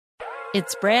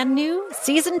It's brand new,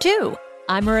 Season 2.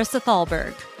 I'm Marissa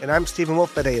Thalberg. And I'm Stephen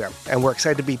Wolf Bedeta, and we're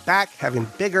excited to be back having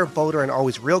bigger, bolder, and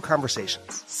always real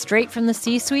conversations. Straight from the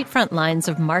C-suite front lines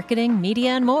of marketing, media,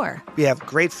 and more. We have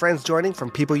great friends joining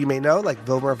from people you may know, like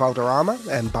Wilmer Valderrama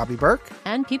and Bobby Burke.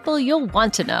 And people you'll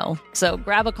want to know. So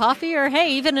grab a coffee or,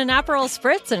 hey, even an Aperol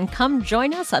Spritz and come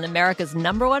join us on America's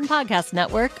 #1 podcast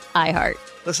network, iHeart.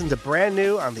 Listen to Brand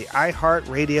New on the iHeart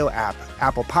Radio app,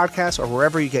 Apple Podcasts, or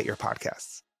wherever you get your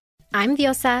podcasts. I'm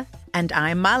Diosa. And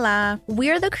I'm Mala.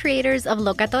 We're the creators of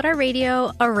Locatora Radio,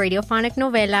 a radiophonic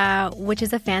novela, which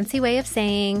is a fancy way of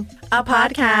saying a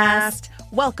podcast.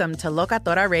 Welcome to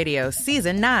Locatora Radio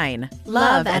Season 9.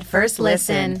 Love at First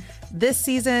Listen. This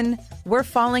season, we're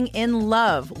falling in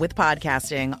love with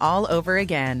podcasting all over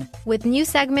again. With new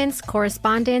segments,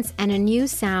 correspondence, and a new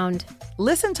sound.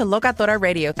 Listen to Locatora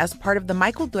Radio as part of the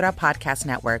My Cultura Podcast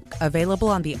Network. Available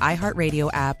on the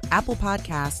iHeartRadio app, Apple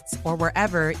Podcasts, or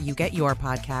wherever you get your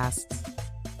podcasts.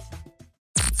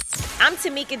 I'm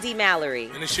Tamika D. Mallory.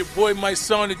 And it's your boy, my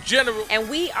son, the General. And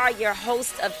we are your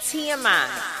hosts of TMI.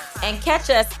 And catch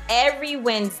us every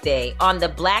Wednesday on the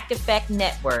Black Effect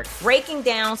Network, breaking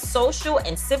down social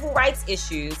and civil rights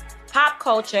issues, pop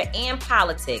culture, and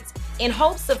politics, in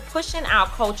hopes of pushing our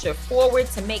culture forward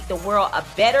to make the world a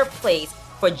better place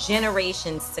for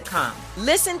generations to come.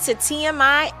 Listen to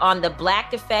TMI on the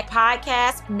Black Effect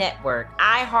Podcast Network,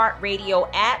 iHeartRadio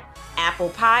app, Apple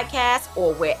Podcasts,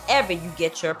 or wherever you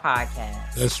get your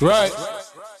podcasts. That's right.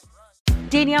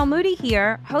 Danielle Moody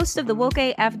here, host of the Woke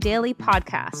AF Daily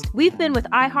podcast. We've been with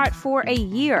iHeart for a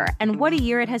year, and what a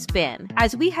year it has been.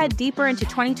 As we head deeper into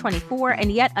 2024 and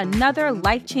yet another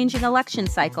life-changing election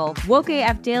cycle, Woke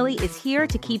AF Daily is here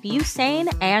to keep you sane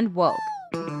and woke.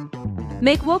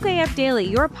 Make Woke AF Daily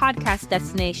your podcast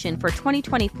destination for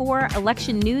 2024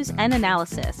 election news and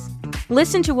analysis.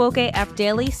 Listen to Woke AF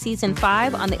Daily Season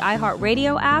 5 on the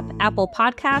iHeartRadio app, Apple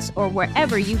Podcasts, or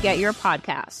wherever you get your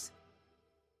podcasts.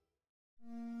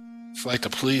 It's like the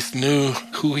police knew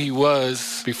who he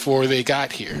was before they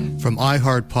got here. From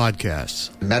iHeart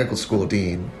Podcasts. The medical school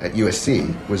dean at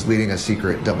USC was leading a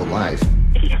secret double life.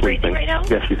 He's breathing right now?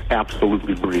 Yes, he's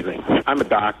absolutely breathing. I'm a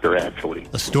doctor, actually.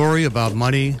 A story about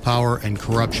money, power, and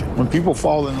corruption. When people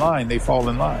fall in line, they fall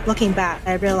in line. Looking back,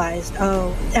 I realized,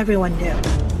 everyone knew.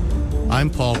 I'm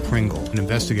Paul Pringle, an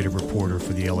investigative reporter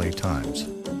for the LA Times.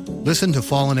 Listen to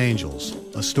Fallen Angels,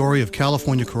 a story of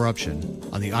California corruption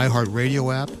on the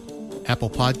iHeartRadio app,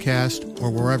 Apple Podcast, or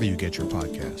wherever you get your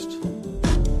podcasts.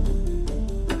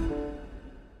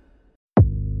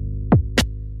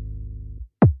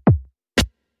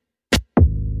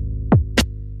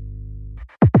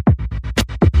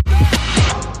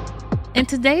 In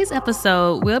today's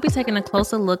episode, we'll be taking a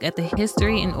closer look at the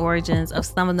history and origins of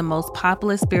some of the most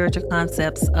popular spiritual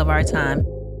concepts of our time,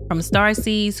 from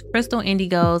starseeds, crystal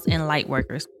indigos, and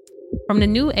lightworkers. From the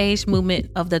New Age movement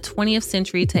of the 20th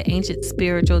century to ancient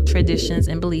spiritual traditions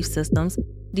and belief systems,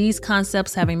 these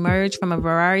concepts have emerged from a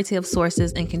variety of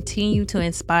sources and continue to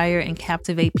inspire and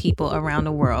captivate people around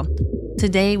the world.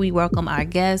 Today, we welcome our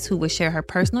guest who will share her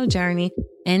personal journey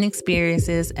and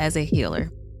experiences as a healer.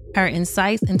 Her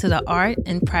insights into the art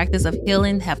and practice of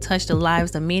healing have touched the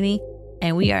lives of many,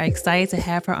 and we are excited to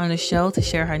have her on the show to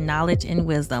share her knowledge and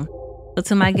wisdom. So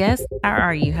to my guest, how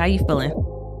are you? How are you feeling?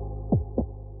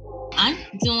 I'm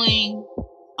doing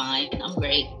fine. I'm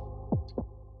great.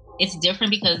 It's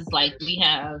different because we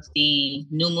have the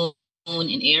new moon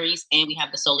in Aries and we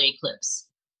have the solar eclipse.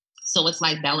 So it's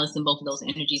balancing both of those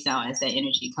energies out as that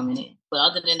energy coming in. But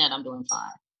other than that, I'm doing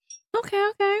fine.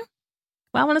 Okay.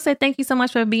 Well, I want to say thank you so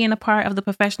much for being a part of the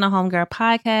Professional Homegirl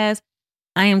podcast.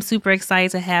 I am super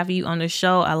excited to have you on the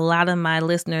show. A lot of my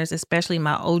listeners, especially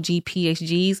my OG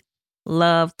PhDs,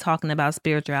 love talking about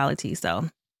spirituality. So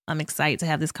I'm excited to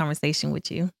have this conversation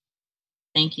with you.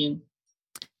 Thank you.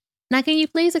 Now, can you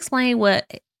please explain what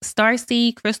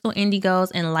starseed, crystal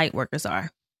indigos, and lightworkers are?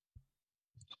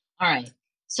 All right.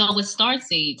 So with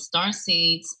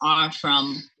starseeds are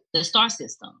from the star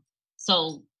system.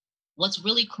 So what's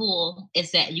really cool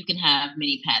is that you can have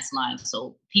many past lives.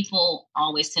 So people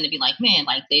always tend to be like, man,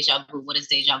 deja vu. What is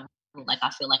deja vu? I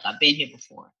feel like I've been here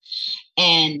before.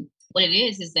 And what it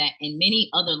is that in many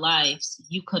other lives,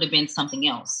 you could have been something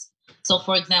else. So,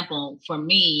 for example, for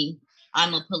me,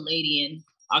 I'm a Palladian,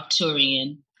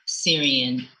 Arcturian,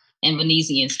 Syrian, and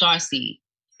Venusian starseed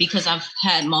because I've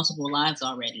had multiple lives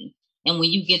already. And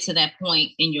when you get to that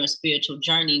point in your spiritual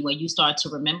journey where you start to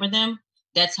remember them,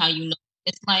 that's how you know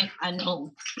it's I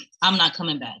know I'm not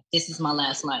coming back. This is my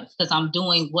last life because I'm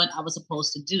doing what I was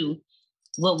supposed to do,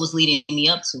 what was leading me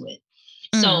up to it.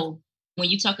 So when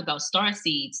you talk about star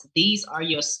seeds, these are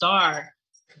your star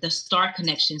the star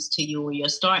connections to you, or your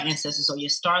star ancestors, or your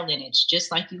star lineage,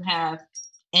 just like you have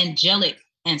angelic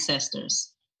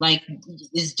ancestors. Like,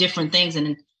 it's different things,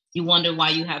 and you wonder why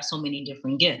you have so many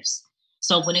different gifts.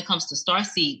 So when it comes to star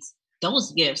seeds,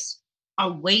 those gifts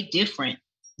are way different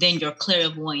than your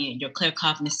clairvoyant, your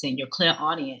claircognizant, your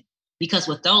clairaudient. Because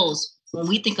with those, when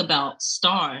we think about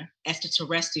star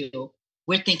extraterrestrial,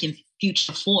 we're thinking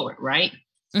future forward, right?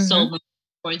 Mm-hmm. So when,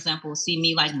 for example, see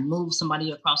me like move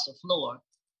somebody across the floor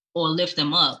or lift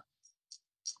them up,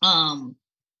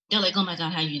 they're like, oh my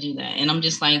God, how you do that? And I'm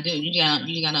just like, dude, you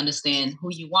gotta understand who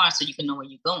you are so you can know where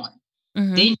you're going.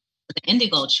 Mm-hmm. Then the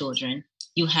indigo children,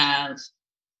 you have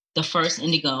the first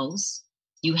indigos,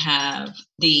 you have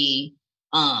the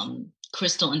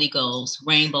crystal indigos,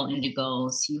 rainbow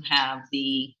indigos, you have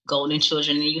the golden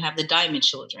children, and you have the diamond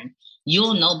children.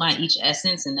 You'll know by each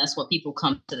essence, and that's what people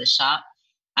come to the shop.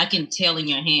 I can tell in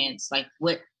your hands like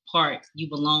what part you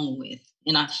belong with,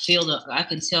 and I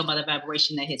can tell by the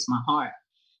vibration that hits my heart.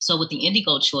 So with the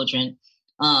indigo children,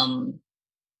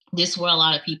 this is where a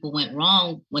lot of people went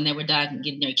wrong when they were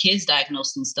getting their kids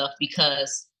diagnosed and stuff,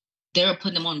 because they were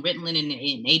putting them on Ritalin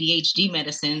and ADHD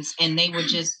medicines, and they were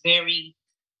just very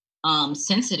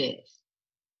sensitive.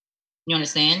 You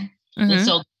understand? Mm-hmm. And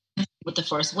so with the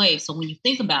first wave, so when you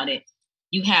think about it,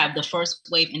 you have the first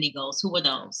wave indigos. Who were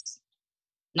those?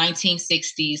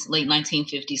 1960s, late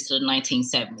 1950s to the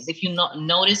 1970s. If you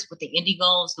notice with the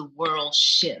indigos, the world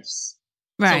shifts.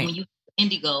 Right. So when you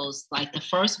indigos, like the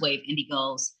first wave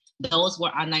indigos, those were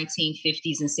our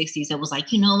 1950s and 60s. That was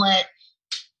like, you know what?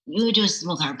 You just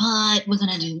smoke our pot. We're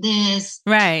going to do this.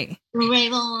 Right.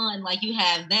 Rave on. Like, you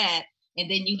have that. And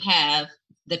then you have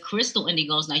the crystal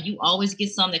indigos. Now, you always get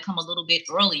some that come a little bit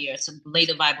earlier to lay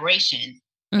the vibration.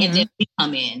 Mm-hmm. And then we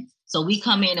come in. So we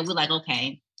come in and we're like,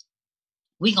 okay,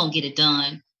 we're going to get it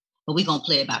done, but we're going to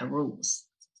play it by the rules.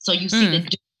 So you see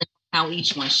how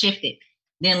each one shifted.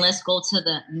 Then let's go to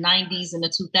the 90s and the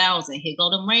 2000s. Here go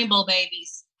them rainbow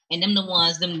babies. And them the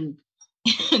ones, them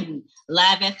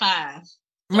live at 5.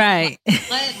 So right.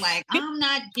 Like, I'm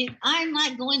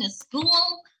not going to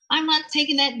school. I'm not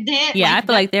taking that debt. Yeah, I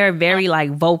feel like they're very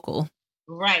like vocal.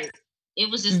 Right. It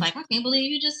was just like, I can't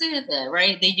believe you just said that,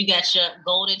 right? Then you got your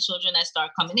golden children that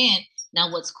start coming in.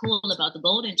 Now, what's cool about the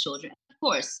golden children, of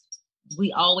course,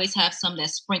 we always have some that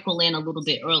sprinkle in a little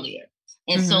bit earlier.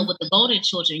 And so with the golden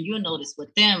children, you'll notice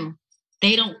with them,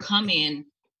 they don't come in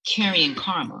carrying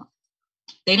karma.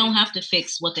 They don't have to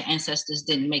fix what the ancestors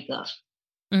didn't make up.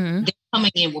 Mm-hmm. They're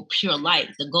coming in with pure light,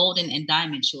 the golden and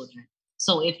diamond children.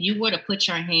 So if you were to put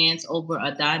your hands over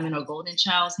a diamond or golden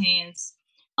child's hands,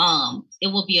 it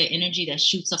will be an energy that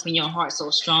shoots up in your heart so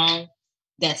strong,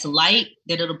 that's light,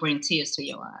 that it'll bring tears to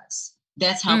your eyes.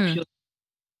 That's how pure.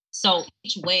 So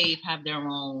each wave have their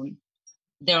own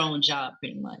job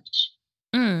pretty much.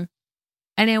 And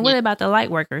then what about the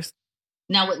light workers?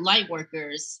 Now with light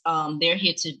workers, they're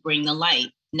here to bring the light.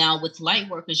 Now with light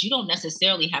workers, you don't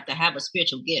necessarily have to have a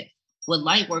spiritual gift. With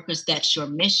light workers, that's your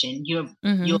mission. You're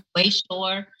way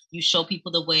sure. You show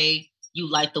people the way. You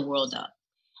light the world up.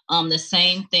 The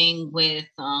same thing with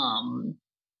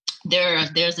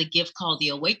there's a gift called the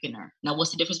awakener. Now,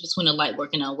 what's the difference between a light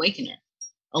worker and an awakener?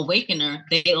 Awakener,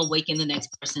 they awaken the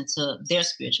next person to their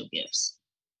spiritual gifts.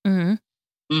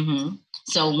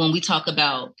 So when we talk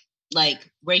about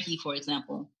like Reiki, for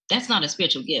example, that's not a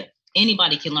spiritual gift.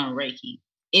 Anybody can learn Reiki.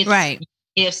 It's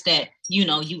gifts that,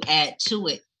 you add to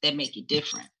it that make it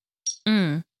different.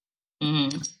 All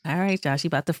right, Josh, you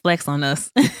about to flex on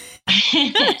us.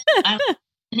 And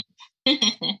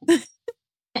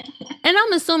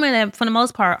I'm assuming that for the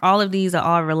most part, all of these are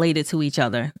all related to each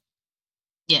other.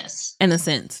 Yes. In a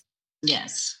sense.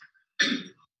 Yes.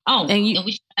 Oh, and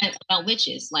we should about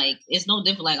witches. Like, it's no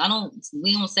different. Like,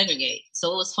 we don't segregate.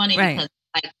 So it was funny because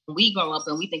like when we grow up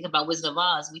and we think about Wizard of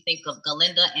Oz, we think of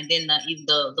Galinda and then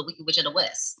the Wicked Witch of the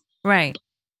West. Right.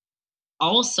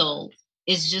 Also,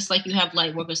 it's just like you have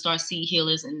light workers, star seed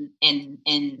healers, and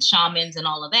shamans and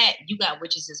all of that. You got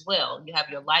witches as well. You have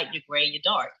your light, your gray, your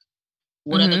dark.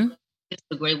 What are the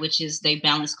gray witches? They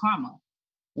balance karma.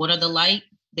 What are the light?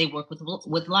 They work with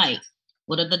light.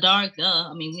 What are the dark?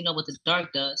 We know what the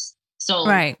dark does. So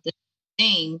the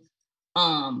thing,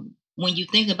 when you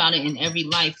think about it, in every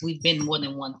life, we've been more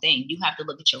than one thing. You have to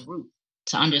look at your root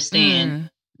to understand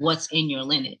what's in your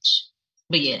lineage.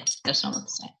 But yeah, that's what I want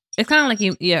to say. It's kind of like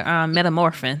you're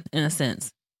metamorphing in a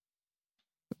sense,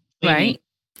 right?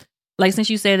 Like, since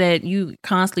you say that you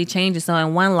constantly change it, so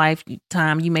in one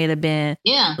lifetime you may have been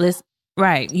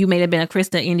you may have been a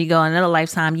crystal indigo. Another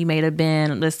lifetime you may have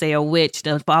been, let's say, a witch.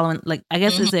 The following, I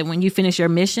guess, is that when you finish your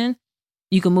mission,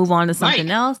 you can move on to something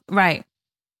else, right?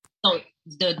 So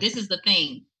this is the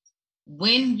thing.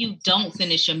 When you don't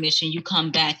finish your mission, you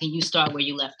come back and you start where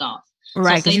you left off.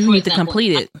 Right, because you need to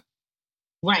complete it.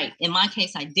 Right. In my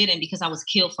case, I didn't, because I was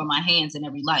killed for my hands in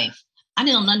every life. I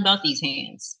didn't know nothing about these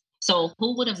hands. So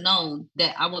who would have known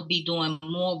that I would be doing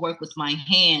more work with my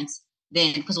hands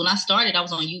than, because when I started, I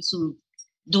was on YouTube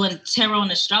doing tarot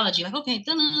and astrology. Like, okay,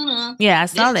 da-na-na-na. Yeah, I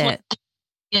saw that.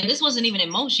 This wasn't even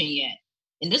in motion yet.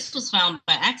 And this was found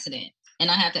by accident. And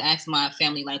I had to ask my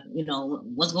family, like, you know,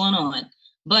 what's going on?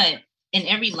 But in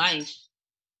every life,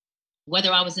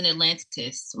 whether I was in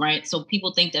Atlantis, right? So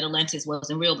people think that Atlantis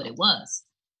wasn't real, but it was.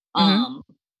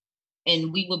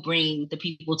 And we would bring the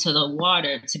people to the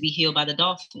water to be healed by the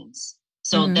dolphins.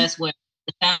 So that's where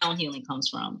the sound healing comes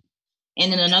from.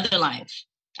 And in another life,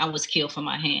 I was killed for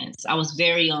my hands. I was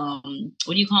very, what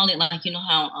do you call it? Like, you know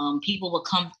how people would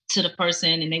come to the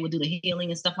person and they would do the healing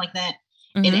and stuff like that.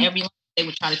 In every life, they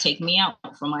would try to take me out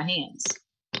from my hands.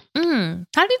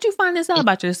 How did you find this out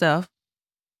about yourself?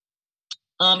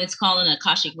 It's called an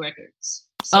Akashic Records.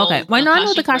 So okay. Well, no, I know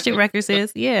what the Akashic Records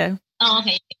is. Yeah. Oh,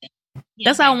 okay.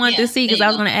 That's what I wanted to see, because I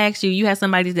was going to ask you. You had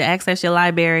somebody to access your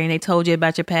library and they told you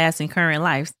about your past and current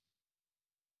lives.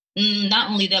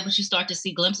 Not only that, but you start to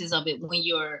see glimpses of it when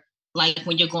you're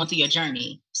going through your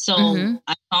journey. So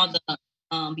I saw the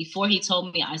before he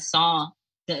told me, I saw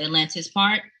the Atlantis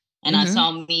part, and I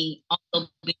saw me also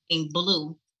being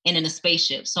blue and in a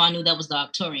spaceship. So I knew that was the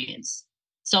Arcturians.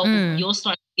 So you'll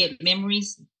start to get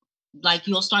memories, like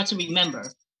you'll start to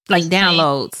remember, like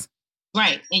downloads.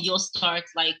 Right. And you'll start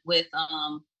like with,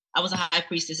 I was a high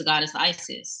priestess, a goddess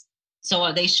Isis.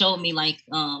 So they showed me like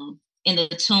in the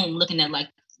tomb, looking at like,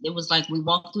 it was like we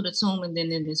walked through the tomb, and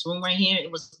then in this room right here,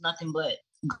 it was nothing but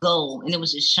gold. And it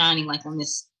was just shining like on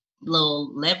this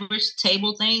little leverage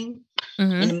table thing.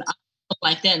 And I looked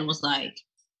like that and was like,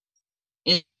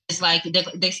 it's like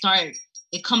they start,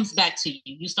 it comes back to you.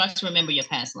 You start to remember your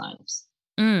past lives.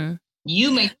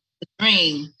 You make the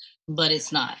dream, but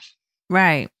it's not.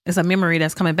 Right. It's a memory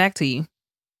that's coming back to you.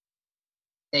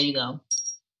 There you go.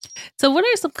 So what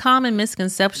are some common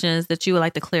misconceptions that you would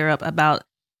like to clear up about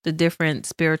the different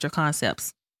spiritual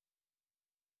concepts?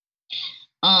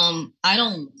 I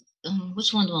don't,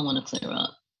 which one do I want to clear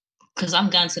up? Because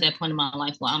I've gotten to that point in my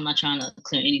life where I'm not trying to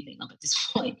clear anything up at this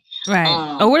point.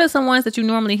 Right. Or what are some ones that you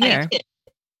normally hear?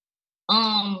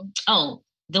 When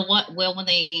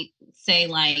they say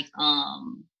like,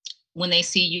 when they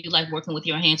see you like working with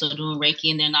your hands or doing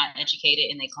Reiki and they're not educated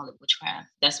and they call it witchcraft.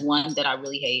 That's one that I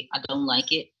really hate. I don't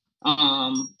like it.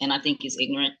 And I think it's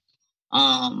ignorant.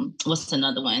 What's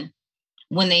another one?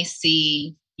 When they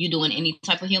see you doing any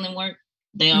type of healing work,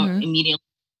 they are immediately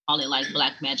call it like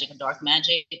black magic or dark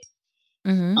magic.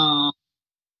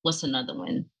 What's another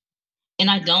one? And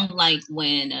I don't like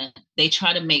when they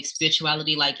try to make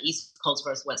spirituality like East Coast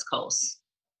versus West Coast.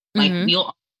 Like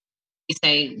you'll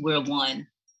say we're one.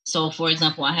 So, for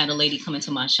example, I had a lady come into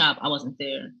my shop. I wasn't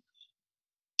there.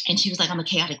 And she was like, I'm a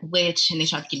chaotic witch. And they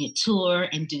tried to give me a tour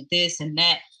and do this and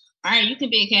that. All right, you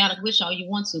can be a chaotic witch all you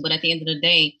want to. But at the end of the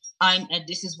day,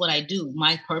 this is what I do.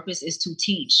 My purpose is to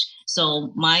teach.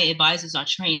 So my advisors are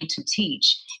trained to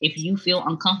teach. If you feel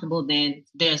uncomfortable, then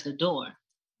there's the door.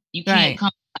 You can't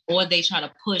come, or they try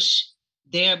to push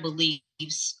their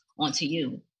beliefs onto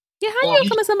you. Yeah, how you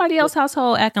come in somebody else's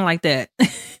household acting like that?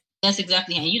 That's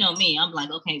exactly how, you know me. I'm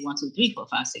like, okay, 1, 2, 3, 4,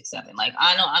 5, 6, 7. Like,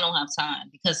 I don't have time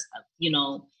because, you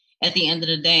know, at the end of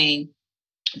the day,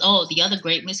 the other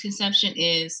great misconception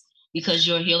is because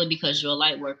you're a healer, because you're a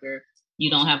light worker, you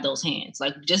don't have those hands.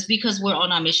 Like, just because we're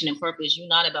on our mission and purpose, you're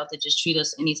not about to just treat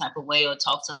us any type of way or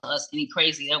talk to us any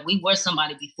crazy. We were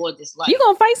somebody before this life. You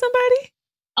gonna fight somebody?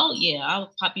 Oh yeah,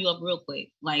 I'll pop you up real quick.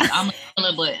 Like, I'm a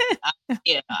healer, but I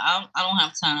don't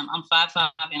have time. I'm 5'5"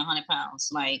 and 100 pounds.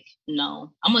 Like,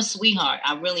 no, I'm a sweetheart.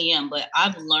 I really am. But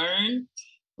I've learned,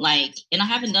 like, and I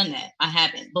haven't done that. I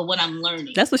haven't. But what I'm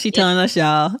learning. That's what she's telling us,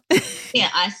 y'all. Yeah,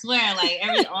 I swear, like,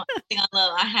 everything I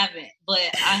love, I haven't. But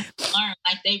I learned,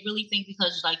 like, they really think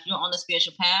because, like, you're on the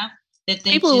spiritual path, that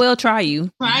they people will try you.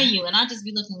 And I just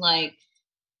be looking like,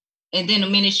 and then the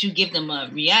minute you give them a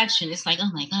reaction, it's like,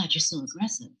 oh my God, you're so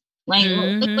aggressive. Like,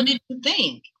 what did you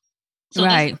think? So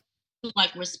right.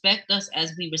 Like, respect us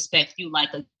as we respect you.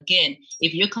 Like, again,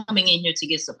 if you're coming in here to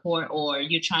get support or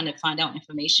you're trying to find out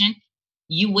information,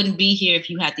 you wouldn't be here if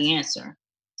you had the answer.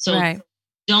 So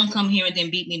don't come here and then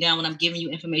beat me down when I'm giving you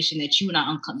information that you're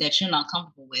not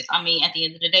comfortable with. I mean, at the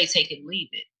end of the day, take it or leave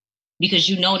it. Because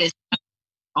you know this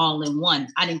all in one.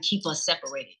 I didn't keep us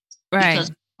separated. Right.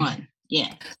 Because one.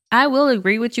 Yeah. I will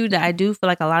agree with you that I do feel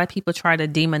like a lot of people try to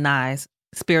demonize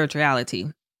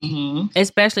spirituality,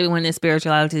 especially when it's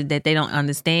spirituality that they don't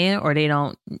understand or they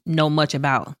don't know much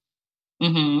about.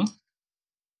 Mm-hmm.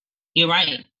 You're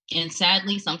right. And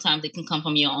sadly, sometimes it can come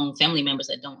from your own family members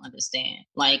that don't understand.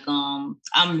 Like,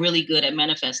 I'm really good at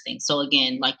manifesting. So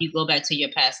again, like you go back to your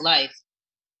past life,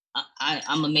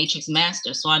 I'm a matrix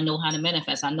master. So I know how to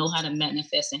manifest. I know how to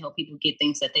manifest and help people get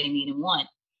things that they need and want.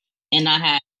 And I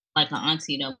had like an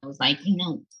auntie that was like,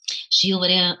 she over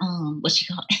there, what she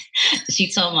called it?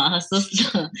 She told her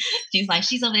sister, she's like,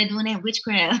 she's over there doing that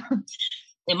witchcraft.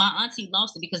 And my auntie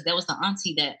lost it because that was the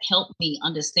auntie that helped me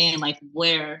understand like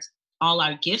where all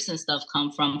our gifts and stuff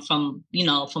come from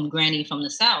Granny from the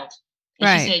South. And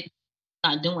right. She said,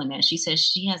 not doing that. She said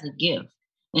she has a gift.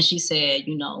 And she said,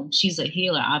 she's a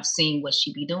healer. I've seen what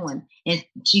she be doing. And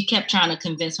she kept trying to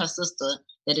convince her sister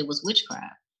that it was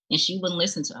witchcraft. And she wouldn't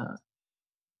listen to her.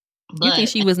 But you think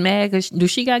she was mad because do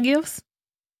she got gifts?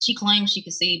 She claims she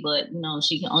could see, but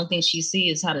the only thing she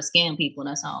sees is how to scam people.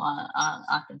 That's how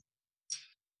I can.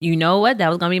 You know what? That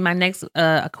was going to be my next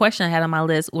question I had on my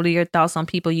list. What are your thoughts on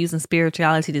people using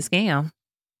spirituality to scam?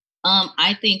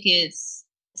 I think it's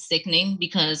sickening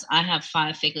because I have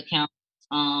 5 fake accounts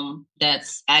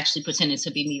that's actually pretending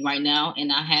to be me right now.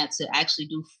 And I had to actually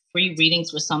do free readings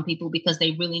for some people because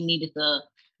they really needed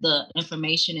the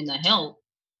information and the help.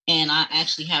 And I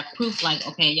actually have proof like,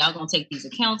 okay, y'all going to take these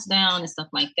accounts down and stuff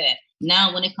like that.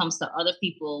 Now, when it comes to other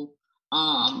people,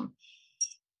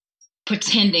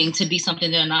 pretending to be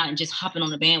something they're not and just hopping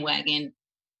on the bandwagon.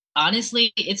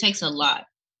 Honestly, it takes a lot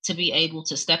to be able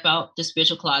to step out the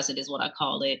spiritual closet is what I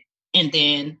call it. And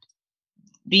then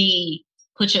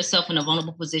put yourself in a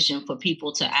vulnerable position for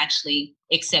people to actually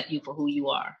accept you for who you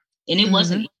are. And it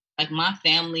wasn't like my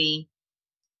family,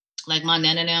 like my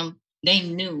nana and them, they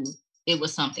knew it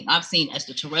was something. I've seen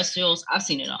extraterrestrials. I've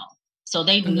seen it all. So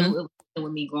they knew it was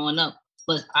with me growing up.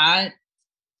 But I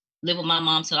lived with my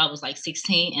mom till I was like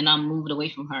 16 and I moved away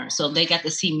from her. So they got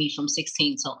to see me from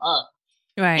 16 till up.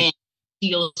 Right. And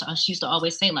she used to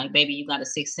always say like, baby, you got a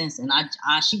sixth sense. And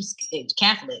she was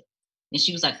Catholic and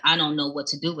she was like, I don't know what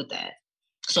to do with that.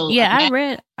 So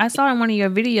yeah, I saw in one of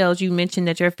your videos, you mentioned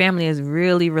that your family is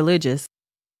really religious.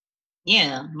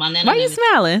 Yeah. My nana. Why are you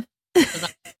smiling?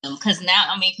 Because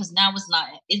now it's not,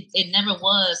 it never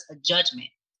was a judgment.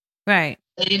 Right.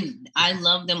 I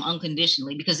love them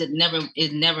unconditionally because it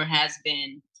never has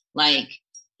been like,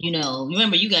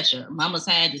 remember you got your mama's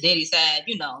side, your daddy's side,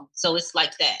 so it's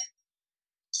like that.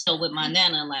 So with my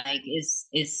nana, like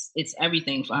it's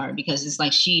everything for her because it's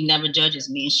like she never judges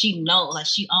me and she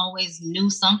she always knew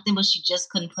something, but she just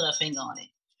couldn't put her finger on it.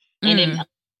 And then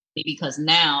because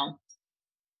now,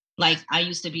 like I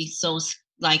used to be so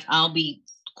like I'll be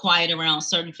quiet around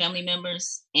certain family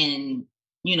members and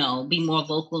be more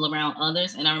vocal around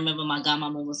others. And I remember my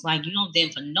godmama was like, you don't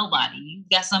dim for nobody. You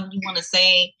got something you want to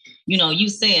say, you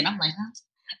say it. I'm like, huh?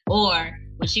 Or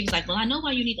when she was like, well, I know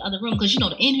why you need the other room because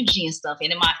the energy and stuff.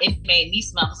 And it made me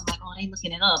smile. I was like, oh, they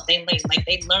looking it up. They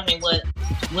learning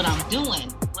what I'm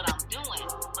doing.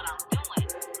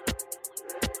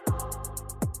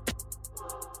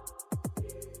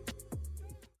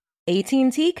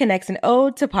 AT&T connects an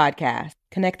ode to podcast.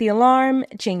 Connect the alarm,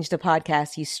 change the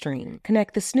podcast you stream.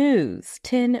 Connect the snooze,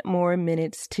 10 more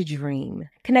minutes to dream.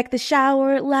 Connect the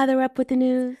shower, lather up with the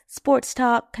news, sports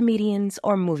talk, comedians,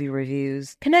 or movie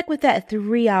reviews. Connect with that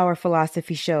 3-hour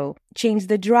philosophy show. Change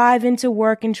the drive into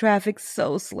work and traffic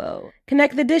so slow.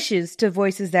 Connect the dishes to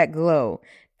voices that glow.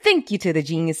 Thank you to the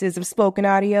geniuses of spoken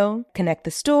audio. Connect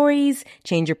the stories,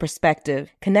 change your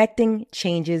perspective. Connecting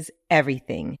changes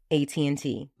everything.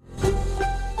 AT&T.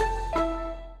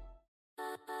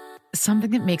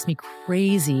 Something that makes me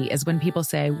crazy is when people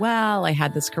say, well, I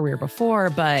had this career before,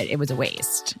 but it was a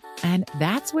waste. And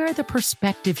that's where the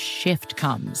perspective shift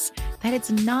comes, that it's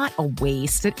not a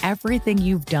waste, that everything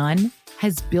you've done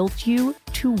has built you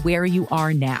to where you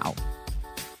are now.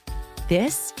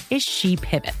 This is She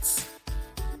Pivots,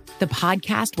 the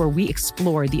podcast where we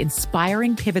explore the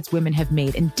inspiring pivots women have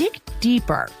made and dig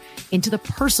deeper into the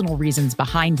personal reasons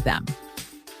behind them.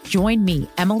 Join me,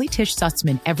 Emily Tish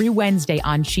Sussman, every Wednesday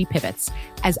on She Pivots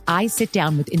as I sit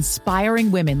down with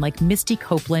inspiring women like Misty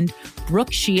Copeland,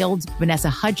 Brooke Shields, Vanessa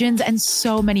Hudgens, and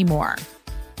so many more.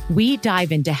 We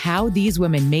dive into how these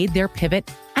women made their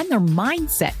pivot and their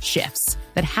mindset shifts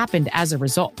that happened as a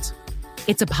result.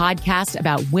 It's a podcast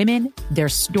about women, their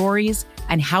stories,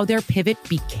 and how their pivot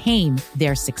became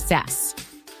their success.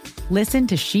 Listen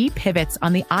to She Pivots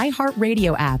on the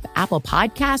iHeartRadio app, Apple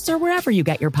Podcasts, or wherever you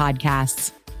get your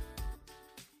podcasts.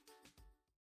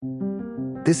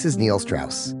 This is Neil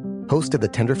Strauss, host of the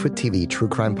Tenderfoot TV true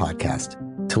crime podcast,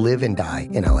 To Live and Die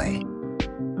in LA.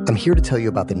 I'm here to tell you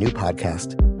about the new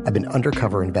podcast I've been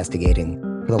undercover investigating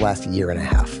for the last 1.5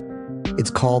 years.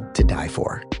 It's called To Die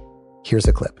For. Here's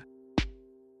a clip.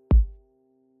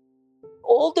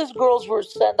 all these girls were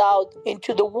sent out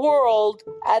into the world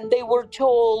and they were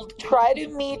told, try to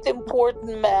meet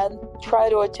important men, try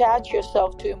to attach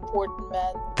yourself to important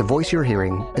men. The voice you're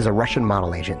hearing is a Russian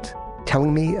model agent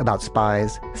telling me about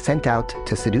spies sent out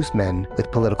to seduce men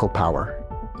with political power.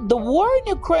 The war in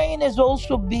Ukraine is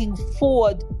also being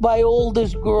fought by all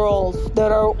these girls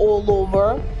that are all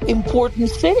over important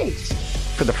cities.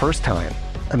 For the first time,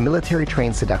 a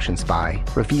military-trained seduction spy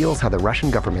reveals how the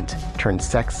Russian government turned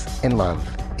sex and love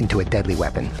into a deadly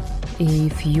weapon.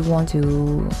 If you want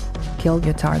to kill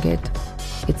your target,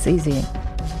 it's easy.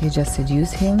 You just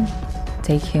seduce him,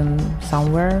 take him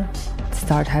somewhere,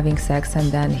 start having sex,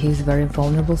 and then he's very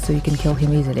vulnerable, so you can kill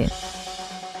him easily.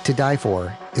 To Die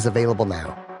For is available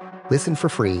now. Listen for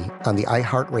free on the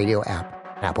iHeartRadio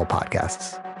app, Apple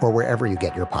Podcasts, or wherever you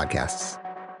get your podcasts.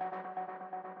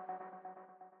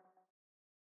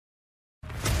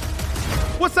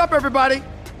 What's up, everybody?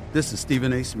 This is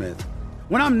Stephen A. Smith.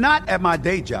 When I'm not at my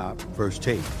day job, First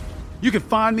Take, you can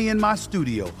find me in my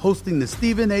studio hosting the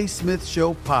Stephen A. Smith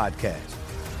Show podcast.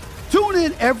 Tune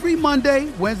in every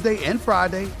Monday, Wednesday, and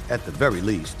Friday, at the very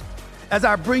least, as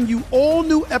I bring you all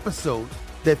new episodes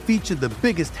that feature the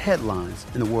biggest headlines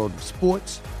in the world of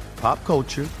sports, pop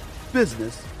culture,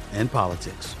 business, and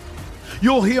politics.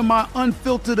 You'll hear my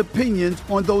unfiltered opinions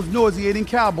on those nauseating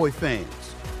Cowboy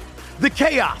fans, the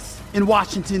chaos in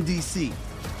Washington, D.C.,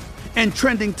 and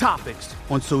trending topics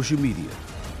on social media,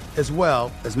 as well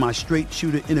as my straight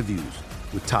shooter interviews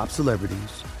with top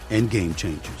celebrities and game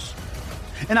changers.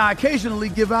 And I occasionally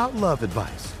give out love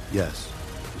advice. Yes,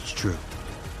 it's true.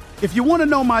 If you want to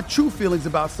know my true feelings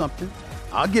about something,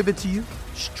 I'll give it to you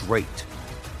straight.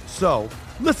 So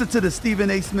listen to the Stephen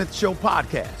A. Smith Show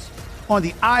podcast on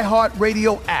the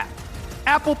iHeartRadio app,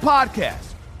 Apple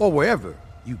Podcasts, or wherever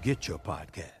you get your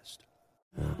podcast.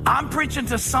 I'm preaching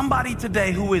to somebody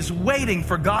today who is waiting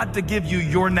for God to give you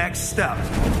your next step.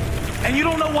 And you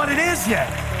don't know what it is yet.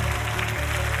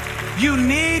 You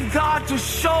need God to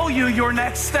show you your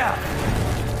next step.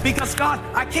 Because God,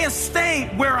 I can't stay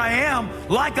where I am,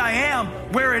 like I am,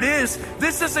 where it is.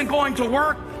 This isn't going to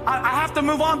work. I have to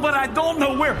move on, but I don't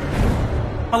know where.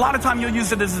 A lot of time you'll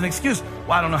use it as an excuse.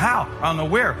 Well, I don't know how. I don't know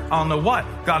where. I don't know what.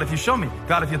 God, if you show me.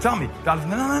 God, if you tell me. God, if...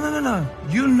 No.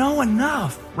 You know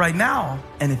enough right now.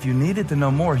 And if you needed to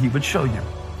know more, he would show you.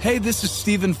 Hey, this is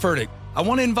Stephen Furtick. I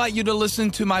want to invite you to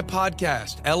listen to my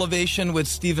podcast, Elevation with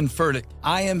Stephen Furtick.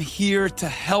 I am here to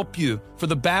help you for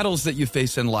the battles that you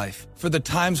face in life, for the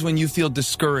times when you feel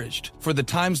discouraged, for the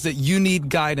times that you need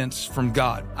guidance from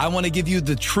God. I want to give you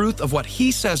the truth of what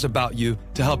he says about you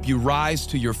to help you rise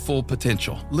to your full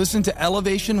potential. Listen to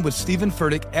Elevation with Stephen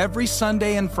Furtick every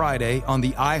Sunday and Friday on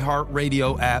the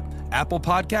iHeartRadio app, Apple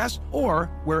Podcasts, or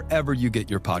wherever you get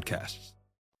your podcasts.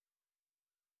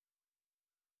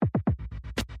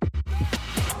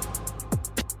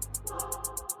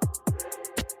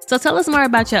 So tell us more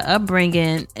about your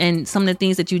upbringing and some of the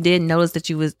things that you did notice that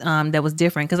you was that was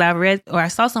different. Because I read or I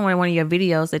saw somewhere in one of your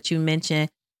videos that you mentioned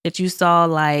that you saw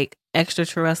like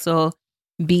extraterrestrial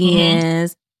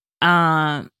beings.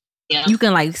 Yeah. You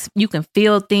can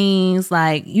feel things.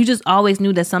 Like you just always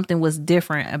knew that something was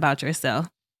different about yourself.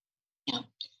 Yeah,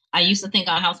 I used to think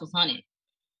our house was haunted.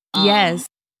 Yes.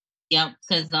 Yeah,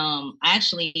 because when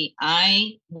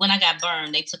I got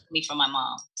burned, they took me from my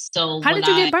mom. So how did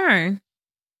you get burned?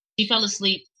 She fell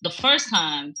asleep the first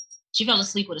time. She fell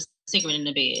asleep with a cigarette in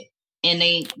the bed, and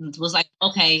they was like,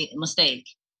 "Okay, mistake."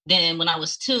 Then when I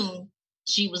was 2,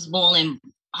 she was boiling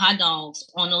hot dogs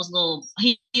on those little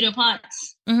heater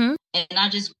pots, and I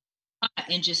just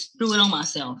threw it on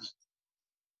myself.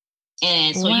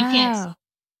 And so you can't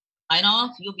light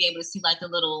off. You'll be able to see like the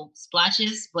little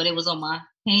splotches, but it was on my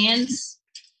hands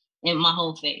and my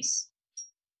whole face.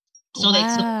 So they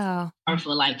took her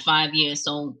for like 5 years.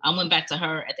 So I went back to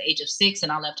her at the age of 6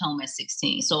 and I left home at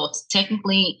 16. So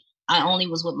technically I only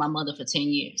was with my mother for 10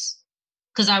 years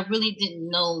because I really didn't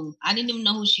know. I didn't even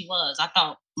know who she was. I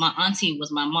thought my auntie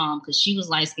was my mom because she was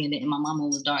light skinned and my mama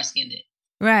was dark skinned.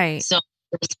 Right. So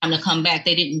it was time to come back.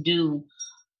 They didn't do,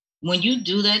 when you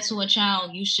do that to a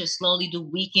child, you should slowly do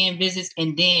weekend visits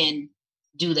and then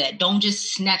do that. Don't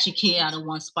just snatch a kid out of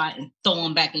one spot and throw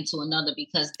them back into another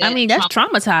because that's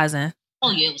traumatizing.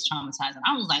 Oh yeah, it was traumatizing.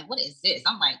 I was like, what is this?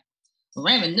 I'm like,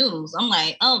 ramen noodles. I'm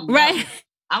like, oh no. Right.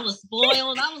 I was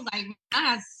spoiled. I was like, I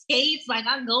had skates. Like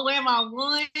I go wherever I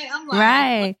want. I'm like,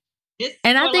 right.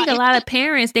 And I think a lot of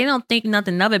parents, they don't think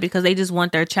nothing of it because they just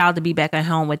want their child to be back at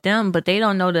home with them, but they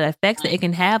don't know the effects that it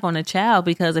can have on a child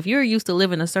because if you're used to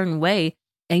living a certain way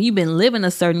and you've been living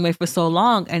a certain way for so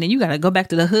long, and then you got to go back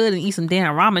to the hood and eat some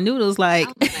damn ramen noodles. Like,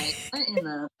 I was like, what in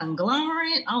the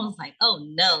conglomerate? I was like, oh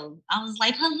no. I was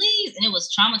like, please. And it was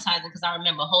traumatizing because I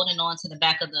remember holding on to the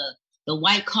back of the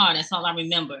white car. That's all I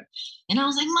remember. And I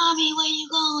was like, Mommy, where you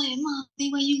going?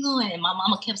 Mommy, where you going? And my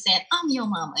mama kept saying, I'm your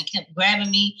mama, and kept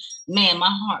grabbing me. Man, my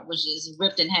heart was just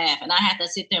ripped in half. And I had to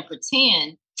sit there and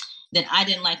pretend that I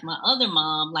didn't like my other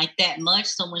mom like that much.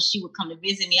 So when she would come to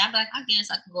visit me, I'd be like, I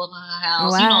guess I could go to her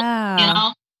house. Wow. You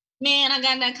know, man, I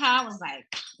got in that car. I was like,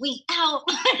 we out.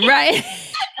 Right.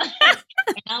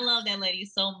 And I love that lady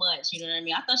so much. You know what I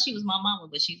mean? I thought she was my mama,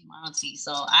 but she's my auntie.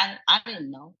 So I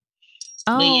didn't know.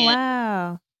 Oh, yeah.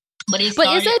 wow. But is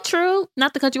it true,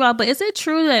 not to cut you off, but is it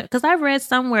true that, because I read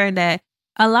somewhere that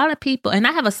a lot of people, and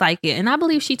I have a psychic, and I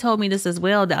believe she told me this as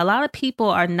well, that a lot of people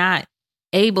are not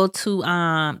able to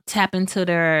tap into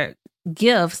their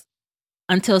gifts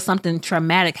until something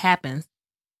traumatic happens?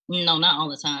 No, not all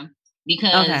the time.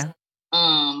 Because,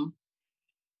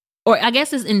 or I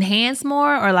guess it's enhanced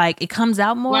more, or like it comes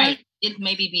out more? Right. It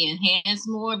maybe be enhanced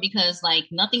more because like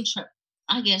nothing,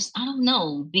 I guess, I don't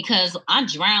know, because I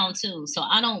drowned too. So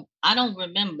I don't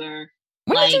remember.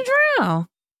 When did you drown?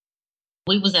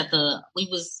 It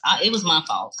was my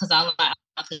fault because I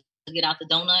could get out the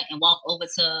donut and walk over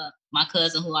to my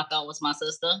cousin who I thought was my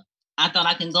sister. I thought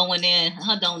I could go in there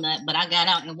her donut, but I got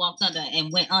out and walked under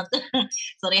and went under.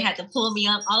 So they had to pull me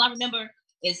up. All I remember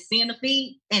is seeing the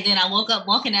feet, and then I woke up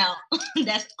walking out.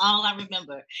 That's all I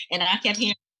remember. And I kept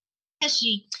hearing,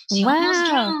 she almost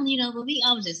drowned, you know, but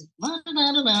I was just,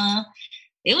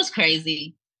 it was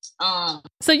crazy.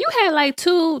 So you had like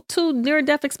two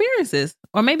near-death experiences,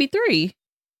 or maybe 3.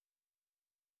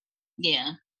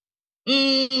 Yeah.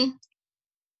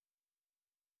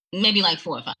 Maybe like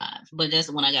 4 or 5, but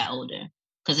that's when I got older.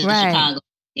 Because in Chicago,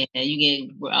 yeah, you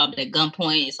get robbed at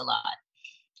gunpoint. It's a lot.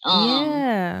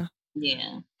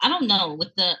 Yeah. I don't know.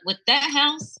 With that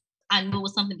house, I knew it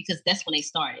was something because that's when they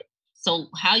started. So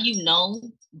how you know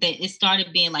that it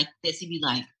started being like this? You'd be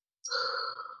like,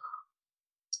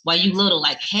 while you little,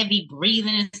 like heavy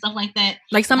breathing and stuff like that.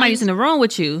 Like somebody's in the room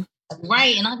with you.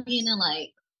 Right. And I'd be in there like,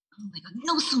 I'm like, I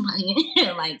know somebody in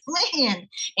here. Like, man.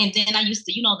 And then I used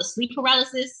to, you know, the sleep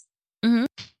paralysis. Mm-hmm.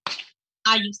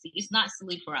 It's not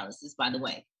sleep paralysis, by the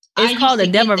way. It's called a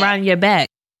devil around your back.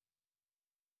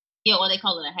 Yeah, or they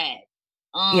call it a hag.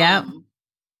 Yeah.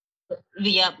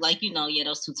 Yep, like, you know, yeah,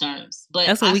 those 2 terms. But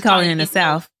that's what we call it in the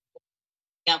South.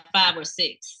 Yeah, 5 or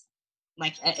 6,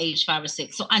 like at age 5 or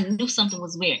 6. So I knew something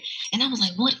was weird. And I was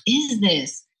like, what is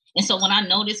this? And so when I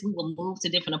noticed we would move to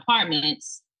different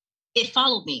apartments, it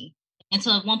followed me.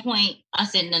 Until at one point, I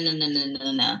said,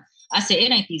 no. I said,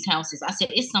 it ain't these houses. I said,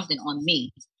 it's something on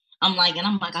me. I'm like,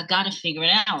 I got to figure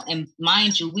it out. And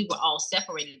mind you, we were all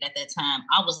separated at that time.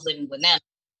 I was living with Nana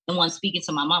and one speaking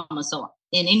to my mama. So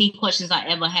in any questions I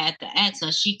ever had to ask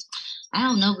her, I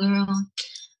don't know, girl.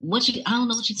 I don't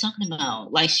know what you're talking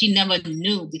about. Like, she never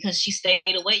knew because she stayed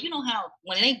away. You know how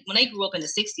when they grew up in the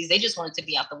 60s, they just wanted to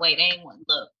be out the way. They ain't want to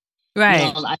look. Right.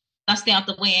 You know, like, if I stay out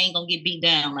the way, I ain't going to get beat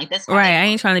down. Like, that's right. I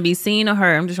ain't trying to be seen or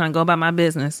heard. I'm just trying to go about my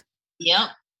business. Yep.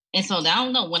 And so I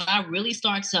don't know, when I really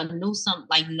started to know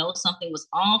something was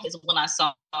off is when I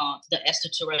saw the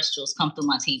extraterrestrials come through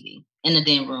my TV in the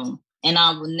den room. And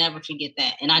I will never forget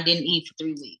that. And I didn't eat for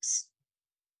 3 weeks.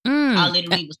 I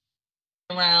literally was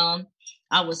around.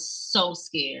 I was so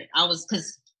scared.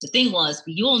 Because the thing was,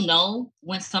 you'll know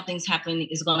when something's happening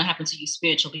is going to happen to you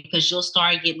spiritual, because you'll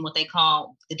start getting what they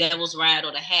call the devil's ride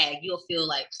or the hag. You'll feel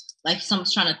like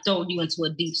someone's trying to throw you into a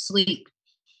deep sleep.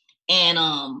 And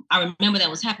I remember that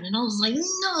was happening. I was like,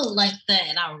 no, like that.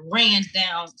 And I ran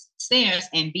downstairs,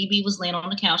 and BB was laying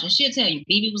on the couch. And she'll tell you,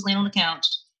 BB was laying on the couch.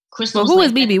 Crystal. Well, who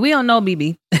is BB? We don't know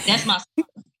BB. That's my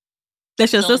sister.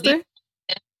 That's your sister?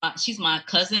 She's my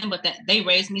cousin, but they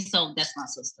raised me, so that's my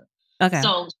sister. Okay.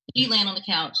 So she laying on the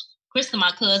couch. Krista,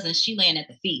 my cousin, she laying at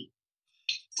the feet.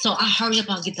 So I hurry up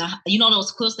and get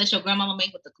those quilts that your grandmama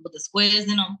made with the squares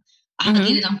in them. I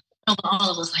get it. I'm all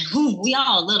of us like, ooh, we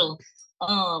all little.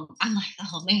 I'm like,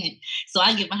 oh man. So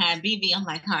I get behind BB. I'm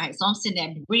like, all right. So I'm sitting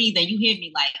there breathing. You hear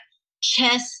me like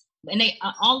chest, and they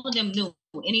all of them knew.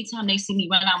 Anytime they see me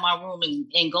run out my room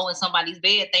and go in somebody's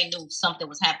bed, they knew something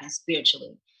was happening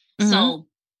spiritually. So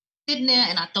sitting there,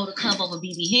 and I throw the cover over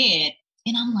BB head,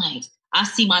 and I'm like, I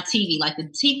see my TV, like the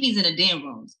TV's in the den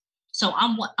room. So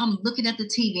I'm looking at the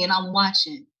TV and I'm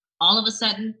watching. All of a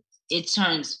sudden, it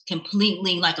turns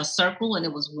completely like a circle, and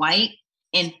it was white.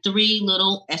 And 3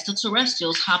 little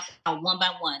extraterrestrials hopped out one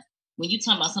by one. When you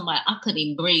talk about somebody, I couldn't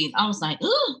even breathe. I was like,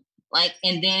 ooh. Like,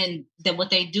 and then what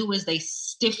they do is they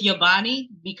stiff your body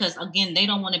because, again, they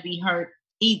don't want to be hurt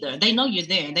either. They know you're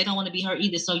there. They don't want to be hurt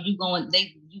either. So you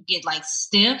get like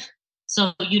stiff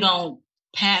so you don't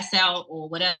pass out or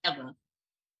whatever.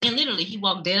 And literally he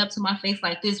walked dead up to my face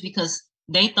like this because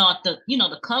they thought the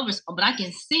covers, but I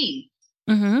can see.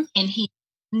 Mm-hmm. And he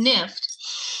sniffed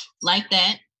like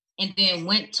that and then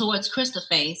went towards Krista's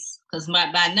face because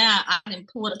by now I didn't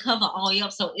pull the cover all the way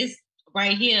up. So it's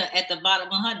right here at the bottom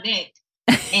of her neck.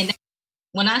 And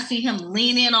when I see him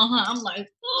lean in on her, I'm like,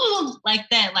 ooh, like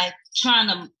that, like trying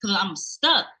to, because I'm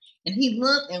stuck. And he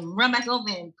looked and run back over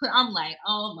and I'm like,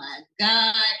 oh my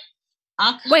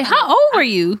God. Wait, how old were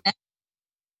you?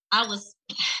 I was,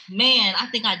 I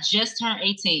think I just turned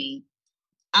 18.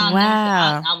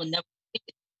 Wow. I would never.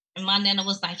 And my nana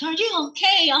was like, are you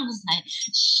okay? I was like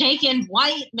shaking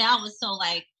white. Man, I was so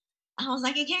like, I was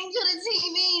like, it came to the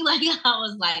TV. Like, I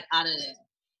was like out of there.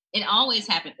 It always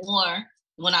happened. Or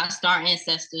when our star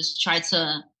ancestors tried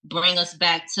to bring us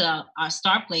back to our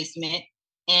star placement.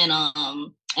 And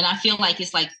I feel like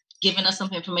it's like giving us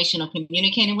some information or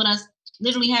communicating with us.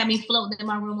 Literally had me floating in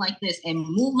my room like this and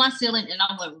moved my ceiling and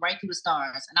I went right through the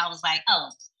stars. And I was like, oh,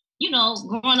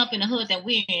 growing up in the hood that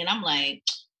we're in, I'm like,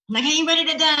 I ain't ready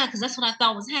to die because that's what I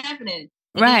thought was happening.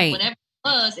 And right. Whatever it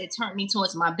was, it turned me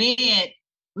towards my bed.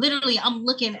 Literally, I'm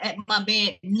looking at my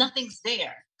bed. Nothing's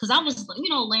there because I was,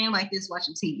 laying like this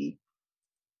watching TV.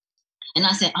 And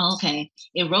I said, oh, okay.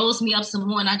 It rose me up some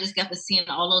more and I just got to seeing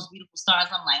all those beautiful stars.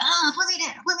 I'm like, put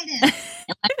me there.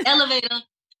 And like the elevator,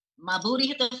 my booty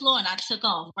hit the floor and I took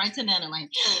off right to Nana. Like,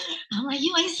 I'm like,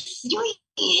 you ain't hear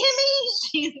me?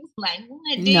 She's like,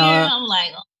 what, dear? No. I'm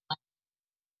like, oh.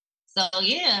 So,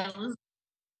 yeah.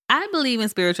 I believe in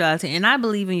spirituality and I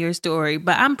believe in your story,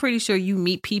 but I'm pretty sure you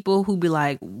meet people who be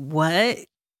like, what?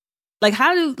 Like,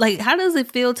 how does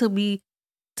it feel to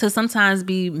sometimes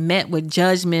be met with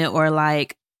judgment or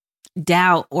like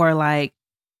doubt or like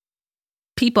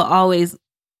people always,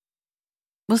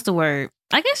 what's the word?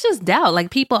 I guess just doubt.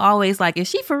 Like people always like, is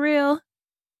she for real?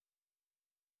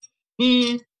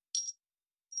 Because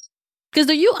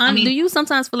do you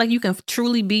sometimes feel like you can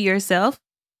truly be yourself?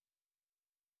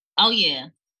 Oh yeah,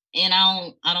 and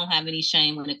I don't have any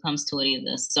shame when it comes to it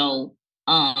either. So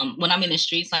when I'm in the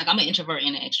streets, like I'm an introvert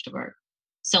and an extrovert.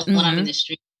 So when I'm in the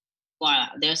streets, wow,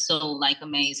 they're so like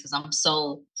amazed because I'm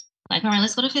so like, all right,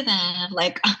 let's go to Fifth Ave.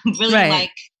 Like I'm really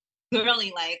like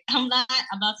girly. Like I'm not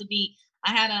about to be.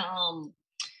 I had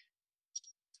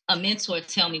a mentor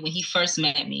tell me when he first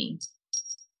met me.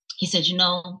 He said, you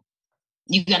got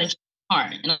to dress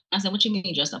apart. And I said, what you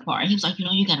mean dress apart? He was like,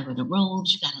 you got to wear the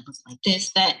robes. You got to look like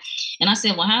this, that. And I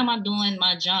said, well, how am I doing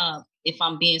my job if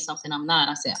I'm being something I'm not?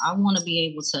 I said, I want to be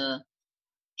able to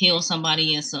heal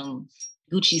somebody in some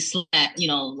Gucci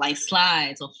like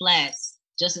slides or flats,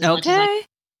 just as much as like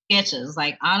sketches.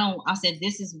 Like I said,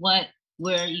 this is what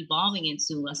we're evolving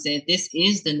into. I said, this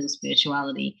is the new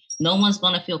spirituality. No one's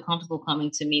going to feel comfortable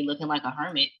coming to me looking like a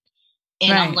hermit.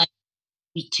 And I'm like,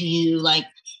 to you, like,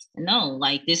 no,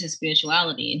 like this is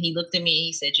spirituality. And he looked at me,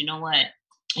 he said, you know what?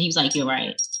 He was like, you're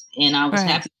right. And I was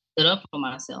happy to stood up for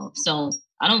myself. So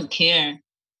I don't care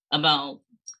about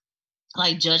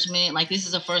like judgment. Like this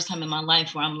is the first time in my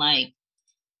life where I'm like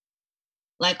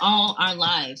all our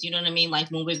lives, you know what I mean? Like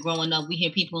when we're growing up, we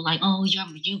hear people like, oh,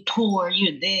 you poor,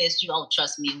 you're this, you don't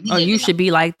trust me. You should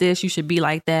be like this, you should be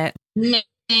like that.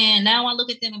 Man, now I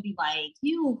look at them and be like,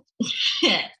 you,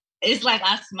 it's like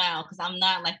I smile because I'm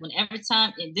not like every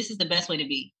time, this is the best way to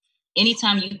be.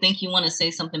 Anytime you think you want to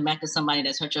say something back to somebody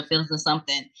that's hurt your feelings or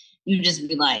something, you just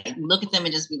be like, look at them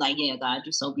and just be like, yeah, God,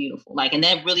 you're so beautiful. Like, and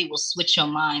that really will switch your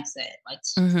mindset. Like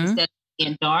instead of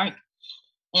being dark.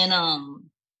 And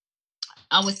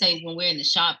I would say when we're in the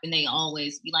shop and they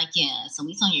always be like, yeah, so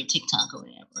we saw your TikTok or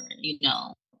whatever,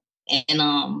 And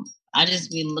I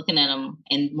just be looking at them.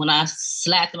 And when I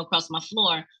slap them across my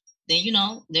floor, then,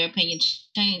 their opinion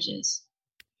changes.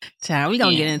 Child, we're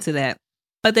going to get into that.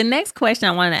 But the next question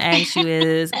I want to ask you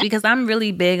is, because I'm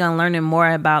really big on learning more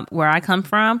about where I come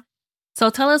from. So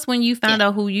tell us when you found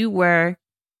out who you were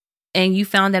and you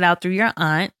found that out through your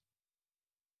aunt.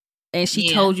 And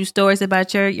she told you stories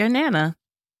about your Nana.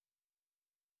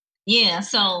 Yeah,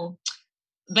 so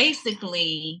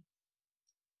basically,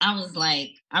 I was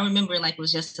like, I remember like it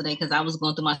was yesterday because I was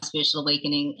going through my spiritual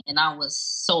awakening and I was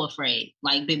so afraid.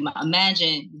 Like,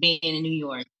 imagine being in New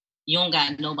York, you don't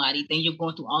got nobody, then you're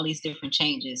going through all these different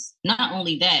changes. Not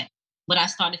only that, but I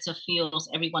started to feel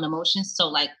everyone's emotions. So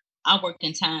like, I worked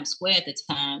in Times Square at the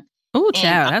time. Oh,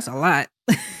 child, that's a lot.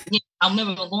 I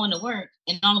remember going to work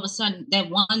and all of a sudden that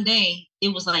one day, it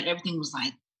was like everything was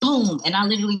like, boom. And I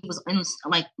literally was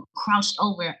like crouched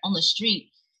over on the street.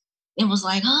 It was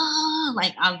like,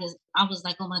 like I was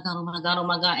like, oh my God, oh my God, oh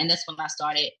my God. And that's when I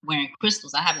started wearing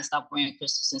crystals. I haven't stopped wearing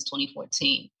crystals since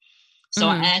 2014. So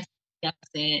I asked, I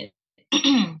said,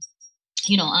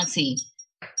 you know, Auntie,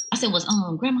 I said, was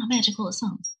grandma magical or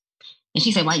something? And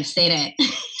she said, why you say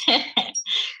that?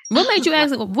 What made you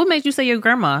ask? What made you say your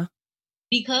grandma?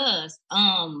 Because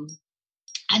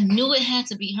I knew it had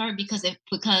to be her because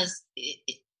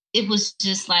it was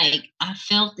just like I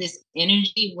felt this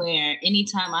energy where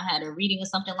anytime I had a reading or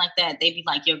something like that, they'd be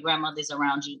like, your grandmother's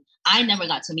around you. I never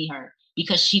got to meet her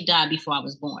because she died before I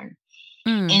was born.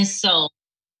 And so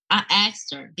I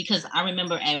asked her because I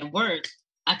remember at work,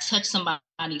 I touched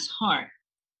somebody's heart.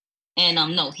 And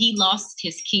no, he lost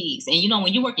his keys. And you know,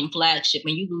 when you work in flagship,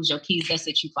 when you lose your keys, that's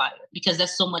it, you fired because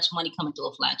there's so much money coming through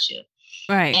a flagship.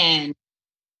 Right. And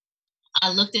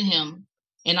I looked at him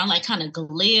and I like kind of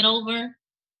glid over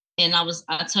and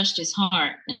I touched his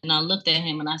heart and I looked at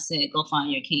him and I said, go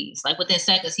find your keys. Like within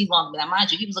seconds, he walked down.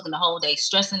 Mind you, he was looking the whole day,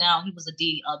 stressing out. He was a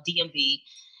DMV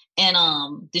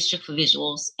and district for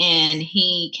visuals. And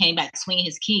he came back swinging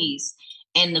his keys.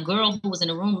 And the girl who was in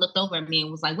the room looked over at me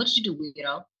and was like, what did you do,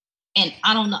 weirdo? And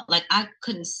I don't know, like I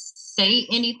couldn't say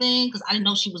anything because I didn't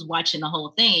know she was watching the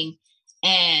whole thing.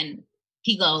 And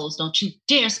he goes, don't you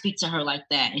dare speak to her like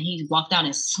that. And he walked out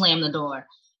and slammed the door.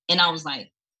 And I was like,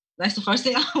 that's the first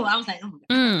thing I was like, oh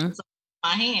my God. So my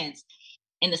hands.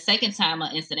 And the second time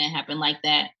an incident happened like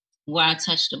that, where I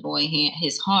touched the boy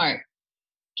his heart,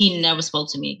 he never spoke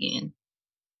to me again.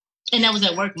 And that was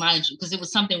at work, mind you, because there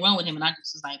was something wrong with him. And I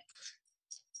just was like,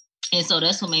 and so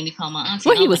that's what made me call my auntie.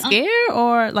 What, he was scared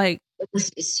or like?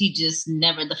 He just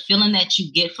never, the feeling that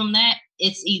you get from that,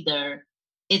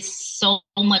 it's so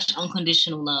much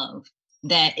unconditional love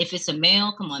that if it's a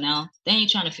male, come on now, they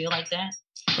ain't trying to feel like that.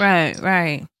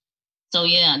 Right. So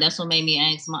yeah, that's what made me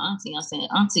ask my auntie. I said,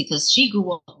 auntie, because she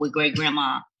grew up with great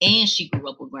grandma and she grew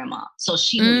up with grandma. So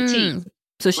she knew the tea.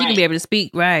 So she can be able to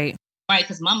speak, right? Right,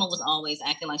 because mama was always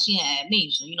acting like she had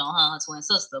amnesia, you know, her twin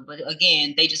sister. But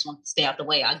again, they just want to stay out the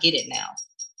way. I get it now.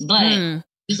 But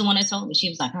she's the one that told me. She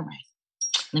was like, all right,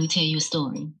 let me tell you a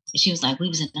story. And she was like, we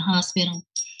was in the hospital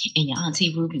and your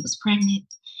auntie Ruby was pregnant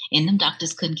and them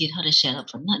doctors couldn't get her to shut up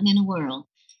for nothing in the world.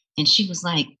 And she was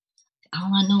like,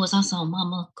 all I know is I saw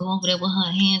mama go over there with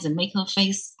her hands and make her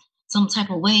face some type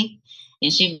of way.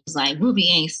 And she was like,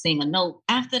 Ruby ain't sing a note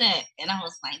after that. And I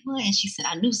was like, what? And she said,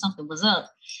 I knew something was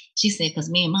up. She said, because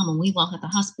me and mama, when we walk at the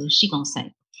hospital, she gonna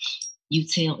say, you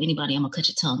tell anybody I'm gonna cut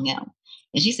your tongue out.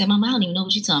 And she said, Mama, I don't even know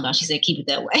what you're talking about. She said, keep it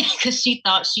that way. Because she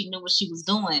thought she knew what she was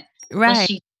doing.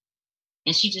 Right.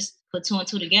 And she just put two and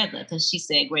two together because she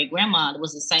said great grandma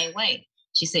was the same way.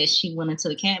 She said she went into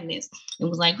the cabinets and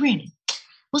was like, Granny,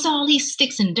 what's all these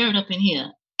sticks and dirt up in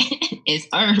here? It's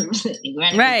herbs. And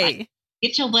Granny was like,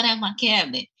 get your butt out of my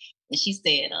cabinet. And she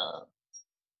said,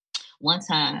 one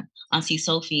time Auntie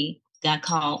Sophie got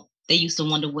caught. They used to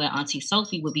wonder where Auntie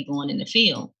Sophie would be going in the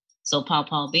field. So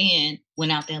Paw Ben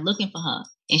went out there looking for her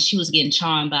and she was getting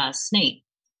charmed by a snake.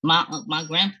 My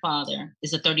grandfather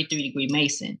is a 33-degree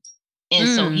Mason. And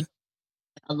so he had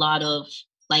a lot of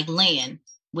like land,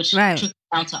 which trickled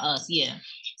down to us. Yeah.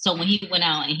 So when he went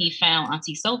out and he found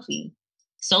Auntie Sophie,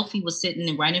 Sophie was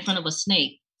sitting right in front of a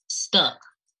snake, stuck.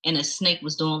 And the snake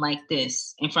was doing like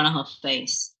this in front of her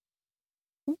face.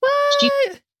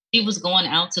 What? She was going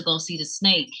out to go see the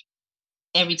snake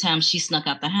every time she snuck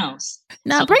out the house.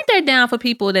 Now break that down for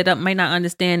people that might not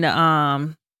understand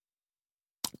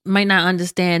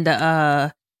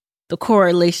the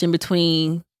correlation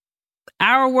between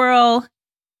our world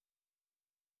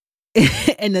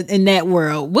and in that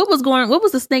world. What was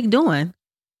the snake doing?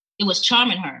 It was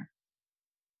charming her.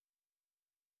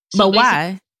 But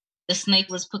why? The snake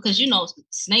was because, you know,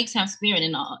 snakes have spirit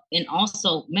and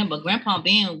also remember Grandpa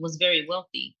Ben was very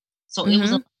wealthy. So it was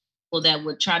people that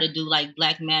would try to do like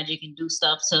black magic and do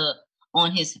stuff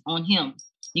on him.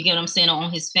 You get what I'm saying? Or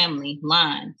on his family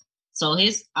line. So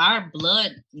our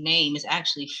blood name is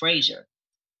actually Frazier.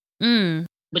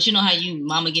 But you know how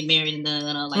mama get married and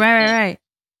like right.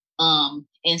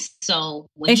 And so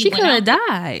when and she could have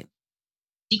died.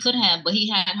 She could have, but he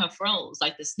had her froze.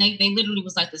 Like the snake, they literally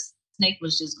was like the snake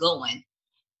was just going.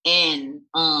 And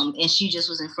she just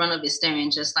was in front of it staring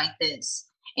just like this.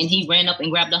 And he ran up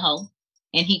and grabbed a hoe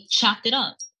and he chopped it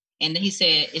up. And then he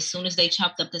said, as soon as they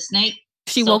chopped up the snake,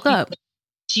 she woke up.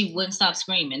 She wouldn't stop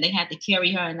screaming. They had to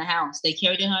carry her in the house. They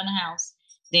carried her in the house.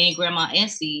 Then Grandma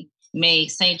Essie made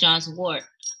St. John's wort,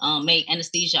 made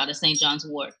anesthesia out of St. John's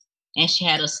wort. And she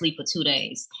had her sleep for 2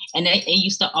 days. And they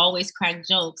used to always crack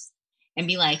jokes and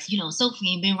be like, you know,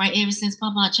 Sophie ain't been right ever since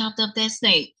Papa chopped up that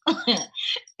snake.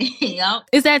 Yep.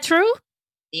 Is that true?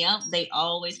 Yep. They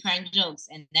always crack jokes.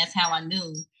 And that's how I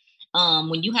knew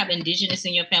when you have indigenous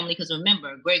in your family, because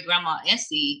remember, great grandma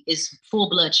Essie is full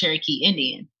blood Cherokee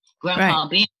Indian. Grandpa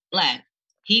being Black,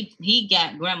 he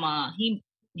got grandma.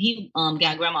 He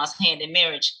got grandma's hand in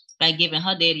marriage by giving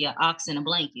her daddy an ox and a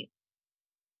blanket.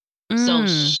 So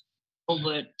she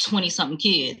over 20-something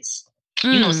kids.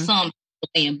 You know, some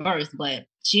in birth, but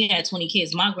she had 20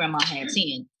 kids. My grandma had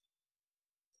 10.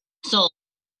 So,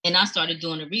 and I started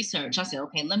doing the research. I said,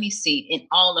 okay, let me see. And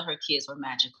all of her kids were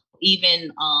magical.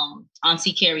 Even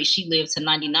Auntie Carrie, she lived to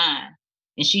 99,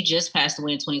 and she just passed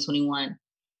away in 2021.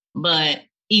 But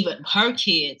even her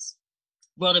kids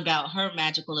wrote about her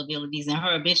magical abilities in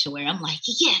her obituary. I'm like,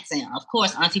 yes. And of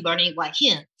course, Auntie Bernie, like,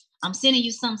 here, I'm sending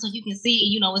you something so you can see,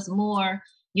 you know, it's more,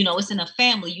 you know, it's in a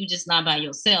family. You just not by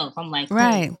yourself. I'm like,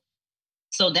 right. Oh.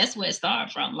 So that's where it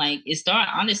started from. Like, it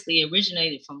honestly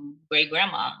originated from great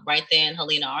grandma right there in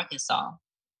Helena, Arkansas.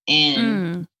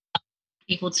 And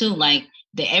people too, like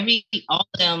all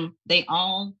of them, they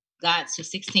all got to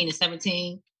 16 and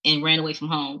 17 and ran away from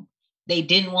home. They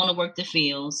didn't want to work the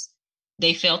fields.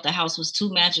 They felt the house was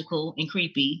too magical and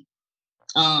creepy.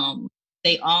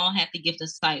 They all had the gift of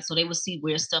sight. So they would see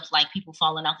weird stuff like people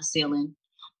falling out the ceiling,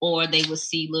 or they would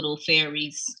see little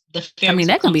fairies. I mean,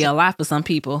 that can be a lot for some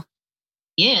people.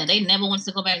 Yeah, they never wanted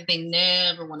to go back. They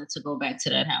never wanted to go back to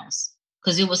that house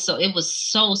because it was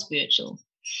so spiritual.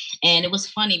 And it was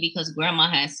funny because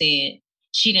grandma had said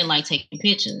she didn't like taking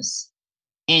pictures.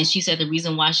 And she said the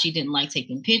reason why she didn't like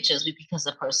taking pictures was because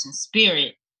the person's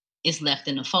spirit is left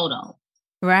in the photo.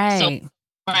 Right. So,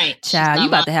 right. Child, you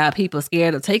about to have people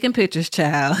scared of taking pictures,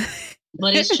 child.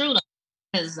 But it's true,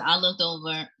 because I looked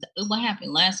over, what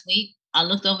happened last week? I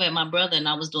looked over at my brother and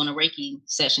I was doing a Reiki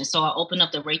session. So I opened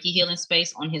up the Reiki healing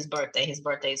space on his birthday. His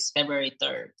birthday is February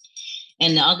 3rd.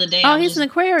 And the other day, he's an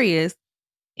Aquarius.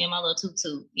 Yeah, my little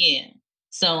tutu. Yeah.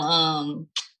 So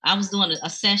I was doing a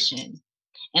session,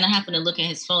 and I happened to look at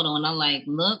his photo, and I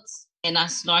looked, and I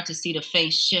started to see the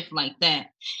face shift like that.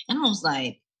 And I was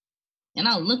like, and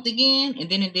I looked again, and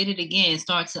then it did it again.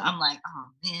 I'm like, oh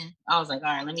man. I was like, all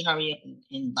right, let me hurry up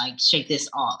and like shake this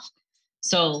off.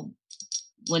 So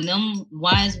when them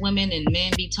wise women and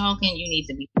men be talking, you need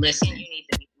to be listening. You need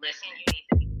to be listening. You need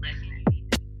to be listening. You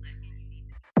need to be listening. You need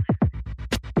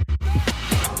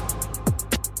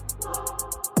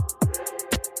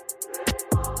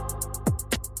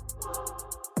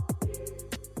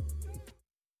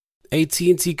to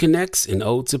be AT&T connects an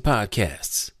ode to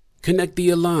podcasts. Connect the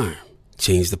alarm.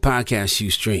 Change the podcast you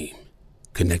stream.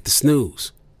 Connect the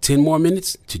snooze. 10 more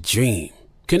minutes to dream.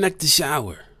 Connect the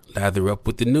shower. Lather up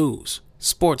with the news,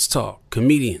 sports talk,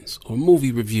 comedians, or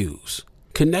movie reviews.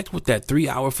 Connect with that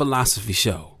 3-hour philosophy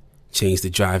show. Change the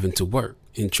drive into work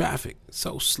in traffic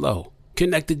so slow.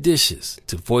 Connect the dishes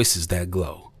to voices that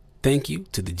glow. Thank you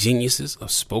to the geniuses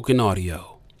of spoken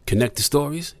audio. Connect the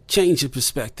stories, change your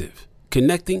perspective.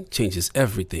 Connecting changes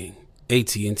everything.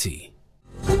 AT&T.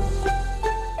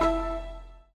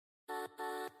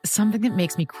 Something that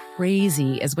makes me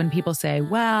crazy is when people say,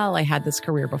 well, I had this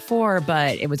career before,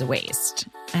 but it was a waste.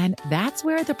 And that's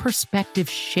where the perspective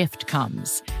shift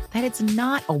comes, that it's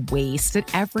not a waste,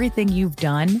 that everything you've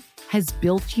done has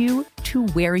built you to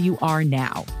where you are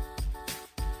now.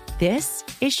 This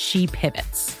is She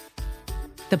Pivots,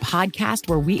 the podcast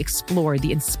where we explore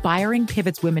the inspiring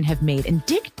pivots women have made and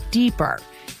dig deeper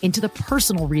into the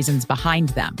personal reasons behind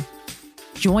them.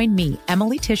 Join me,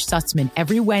 Emily Tish Sussman,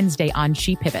 every Wednesday on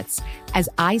She Pivots as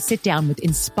I sit down with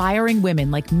inspiring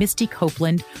women like Misty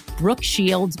Copeland, Brooke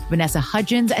Shields, Vanessa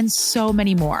Hudgens, and so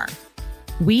many more.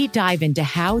 We dive into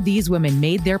how these women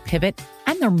made their pivot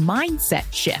and their mindset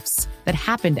shifts that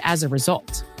happened as a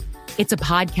result. It's a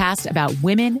podcast about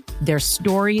women, their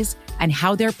stories, and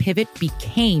how their pivot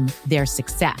became their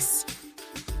success.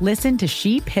 Listen to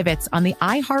She Pivots on the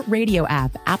iHeartRadio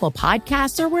app, Apple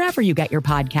Podcasts, or wherever you get your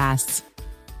podcasts.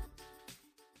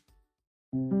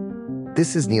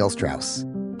 This is Neil Strauss,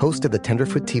 host of the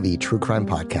Tenderfoot TV True Crime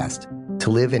Podcast, To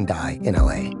Live and Die in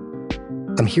LA.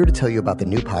 I'm here to tell you about the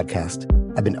new podcast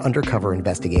I've been undercover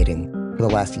investigating for the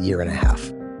last year and a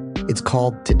half. It's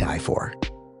called To Die For.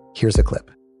 Here's a clip.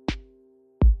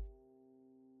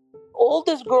 All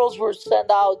these girls were sent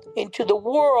out into the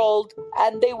world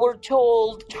and they were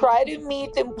told, try to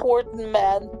meet important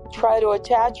men, try to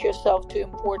attach yourself to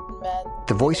important men.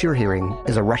 The voice you're hearing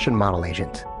is a Russian model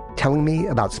agent telling me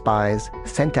about spies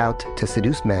sent out to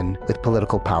seduce men with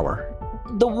political power.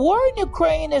 The war in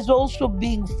Ukraine is also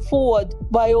being fought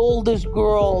by all these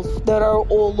girls that are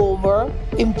all over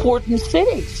important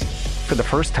cities. For the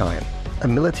first time, a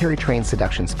military-trained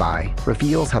seduction spy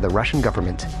reveals how the Russian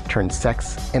government turned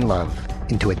sex and love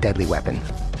into a deadly weapon.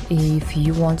 If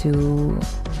you want to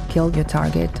kill your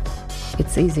target,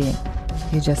 It's easy.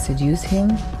 You just seduce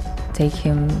him, take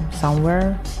him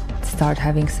somewhere, start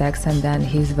having sex, and then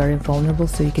he's very vulnerable,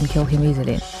 so you can kill him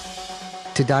easily.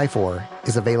 To Die For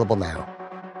is available now.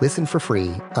 Listen for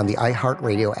free on the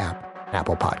iHeartRadio app,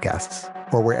 Apple Podcasts,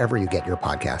 or wherever you get your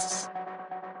podcasts.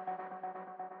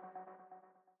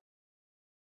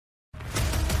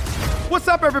 What's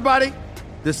up, everybody?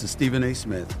 This is Stephen A.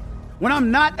 Smith. When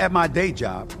I'm not at my day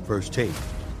job, First Take,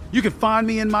 you can find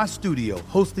me in my studio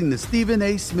hosting the Stephen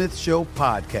A. Smith Show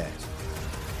podcast.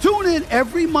 Tune in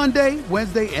every Monday,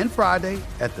 Wednesday, and Friday,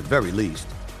 at the very least,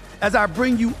 as I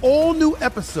bring you all new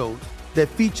episodes that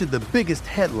feature the biggest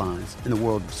headlines in the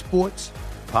world of sports,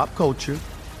 pop culture,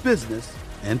 business,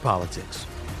 and politics.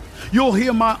 You'll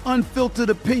hear my unfiltered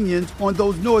opinions on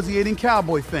those nauseating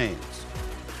Cowboy fans,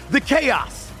 the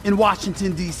chaos in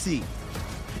Washington, D.C.,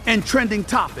 and trending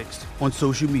topics on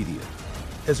social media,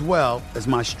 as well as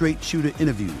my straight shooter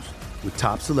interviews with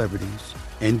top celebrities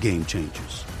and game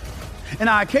changers. And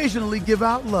I occasionally give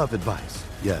out love advice.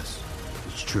 Yes,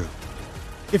 it's true.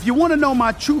 If you want to know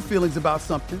my true feelings about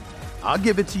something, I'll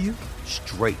give it to you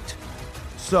straight.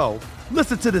 So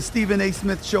listen to the Stephen A.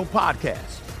 Smith Show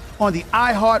podcast on the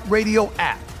iHeartRadio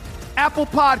app, Apple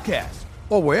Podcasts,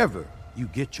 or wherever you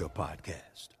get your podcast.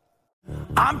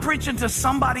 I'm preaching to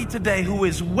somebody today who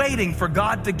is waiting for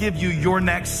God to give you your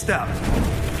next step.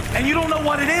 And you don't know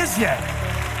what it is yet.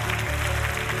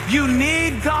 You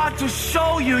need God to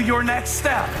show you your next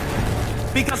step.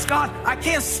 Because God, I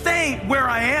can't stay where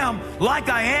I am, like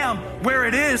I am, where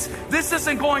it is. This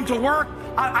isn't going to work.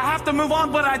 I have to move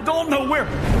on, but I don't know where.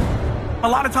 A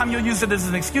lot of time you'll use it as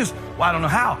an excuse. Well, I don't know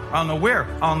how. I don't know where.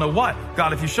 I don't know what.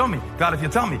 God, if you show me. God, if you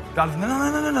tell me. God, if...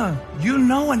 No. You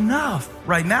know enough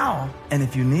right now. And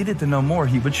if you needed to know more,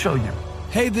 he would show you.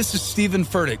 Hey, this is Stephen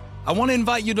Furtick. I want to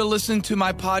invite you to listen to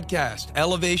my podcast,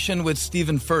 Elevation with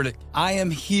Stephen Furtick. I am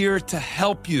here to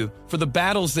help you for the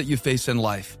battles that you face in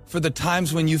life, for the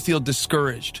times when you feel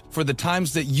discouraged, for the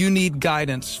times that you need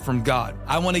guidance from God.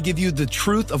 I want to give you the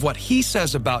truth of what he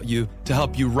says about you to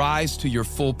help you rise to your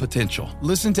full potential.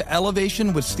 Listen to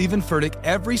Elevation with Stephen Furtick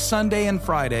every Sunday and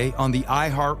Friday on the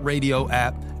iHeartRadio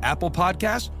app, Apple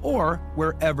Podcasts, or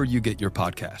wherever you get your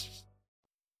podcasts.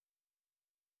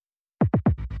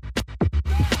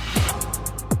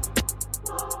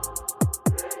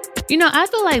 You know, I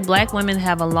feel like Black women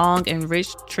have a long and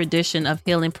rich tradition of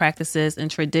healing practices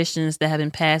and traditions that have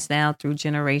been passed down through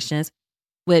generations,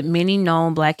 with many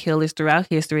known Black healers throughout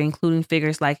history, including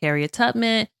figures like Harriet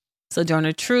Tubman,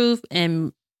 Sojourner Truth,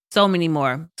 and so many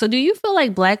more. So do you feel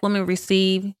like Black women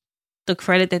receive the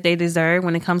credit that they deserve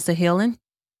when it comes to healing?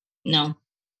 No.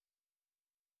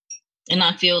 And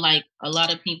I feel like a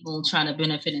lot of people try to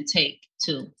benefit and take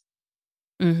too.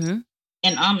 Mm-hmm.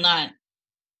 And I'm not.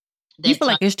 You feel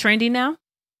like it's trendy now?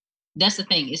 That's the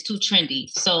thing. It's too trendy.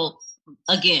 So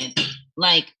again,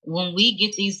 like when we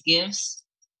get these gifts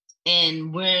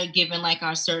and we're given like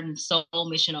our certain soul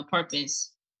mission or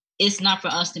purpose, it's not for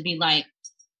us to be like,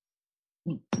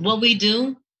 what we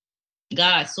do,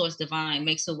 God, source divine,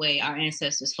 makes a way, our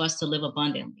ancestors, for us to live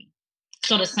abundantly.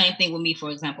 So the same thing with me, for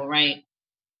example, right?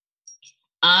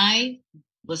 I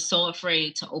was so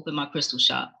afraid to open my crystal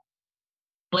shop.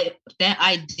 But that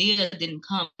idea didn't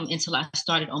come until I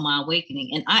started on my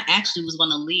awakening. And I actually was going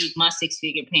to leave my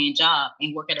 6-figure paying job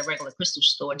and work at a regular crystal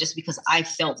store just because I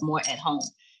felt more at home.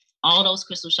 All those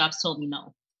crystal shops told me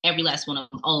no. Every last one of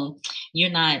them. Oh, you're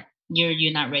not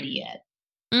ready yet.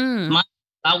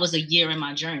 I was a year in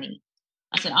my journey.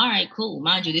 I said, all right, cool.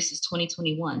 Mind you, this is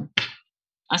 2021.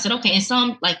 I said, okay. And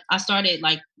some, like, I started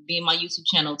like being my YouTube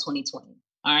channel 2020.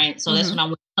 All right. So that's when I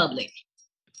went public.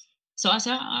 So I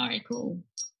said, all right, cool.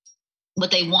 But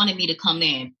they wanted me to come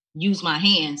there and use my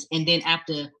hands. And then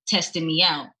after testing me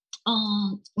out,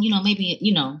 maybe.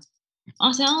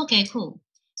 I said, oh, okay, cool.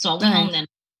 So I went home then.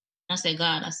 I said,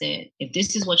 God, I said, if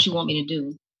this is what you want me to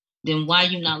do, then why are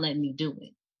you not letting me do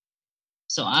it?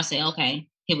 So I said, okay,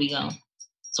 here we go.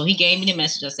 So he gave me the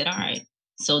message. I said, all right.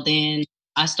 So then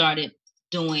I started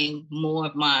doing more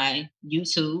of my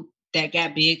YouTube. That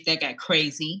got big, that got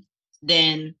crazy.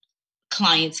 Then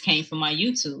clients came from my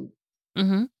YouTube.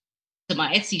 Mm-hmm. To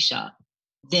my Etsy shop,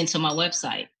 then to my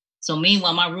website. So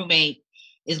meanwhile, my roommate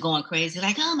is going crazy,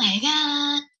 like, oh my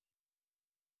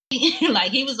God.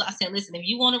 Like I said, listen, if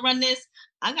you want to run this,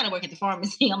 I got to work at the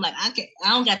pharmacy. I'm like,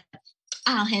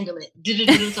 I'll handle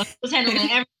it. So I was handling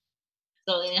everything.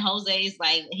 So then Jose's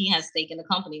like, he has stake in the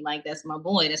company. Like, that's my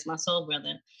boy. That's my soul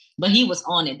brother. But he was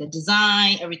on it. The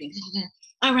design, everything.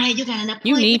 All right, you got an appointment.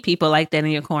 You need people like that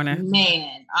in your corner.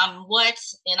 Man, what?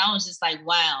 And I was just like,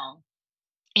 wow.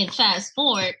 And fast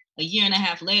forward a year and a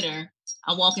half later,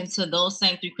 I walk into those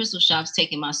same 3 crystal shops,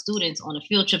 taking my students on a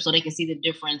field trip so they can see the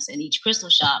difference in each crystal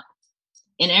shop.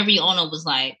 And every owner was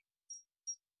like,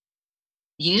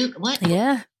 "You what?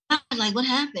 Yeah." I'm like, "What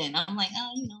happened?" I'm like,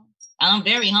 "Oh, you know." And I'm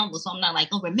very humble, so I'm not like,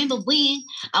 "Oh, remember when?"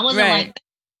 I wasn't Right. like that.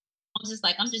 I was just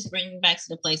like, I'm just bringing back to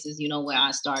the places, you know, where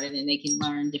I started, and they can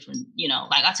learn different, you know,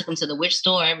 like I took them to the witch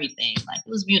store, everything. Like, it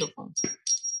was beautiful.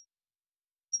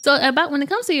 So about when it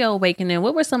comes to your awakening,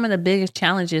 what were some of the biggest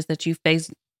challenges that you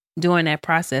faced during that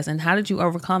process, and how did you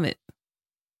overcome it?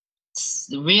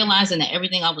 Realizing that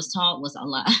everything I was taught was a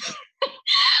lie.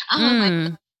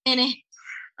 I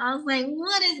was like,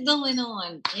 what is going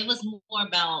on? It was more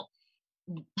about,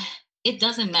 it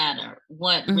doesn't matter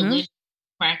what religion you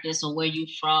practice or where you're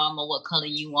from or what color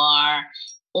you are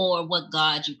or what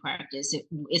God you practice.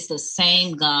 It's the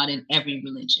same God in every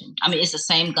religion. I mean, it's the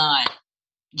same God,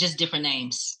 just different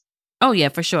names. Oh, yeah,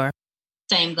 for sure.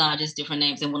 Same God, just different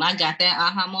names. And when I got that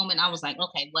aha moment, I was like,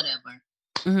 okay, whatever.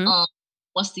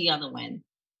 What's the other one?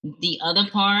 The other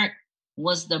part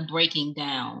was the breaking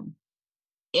down.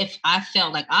 If I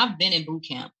felt like I've been in boot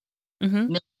camp, military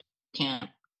boot camp,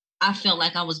 I felt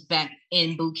like I was back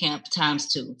in boot camp times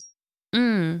 2.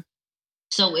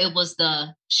 So it was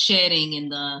the shedding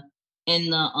and the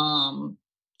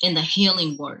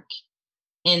healing work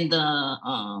in the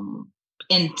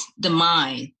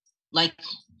mind. Like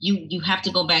you have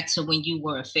to go back to when you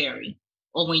were a fairy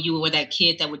or when you were that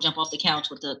kid that would jump off the couch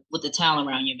with the towel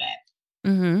around your back.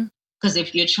 Because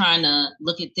if you're trying to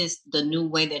look at this the new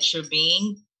way that you're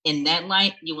being in that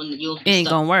light, you'll it ain't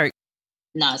gonna work.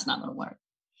 No, it's not gonna work.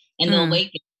 And the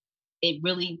awakening, it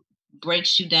really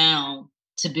breaks you down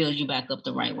to build you back up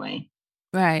the right way.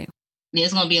 Right.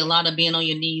 There's gonna be a lot of being on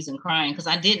your knees and crying because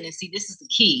I didn't. And see, this is the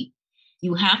key.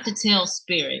 You have to tell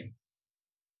spirit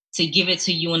to give it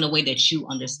to you in the way that you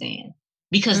understand,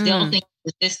 because they'll think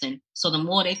you're resistant. So the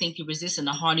more they think you're resistant,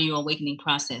 the harder your awakening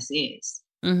process is.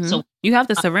 So you have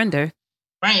to surrender.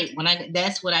 Right.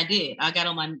 That's what I did. I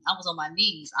was on my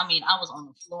knees. I mean, I was on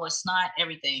the floor, snot,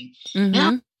 everything. And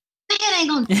I ain't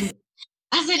gonna do it.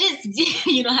 I said, it's,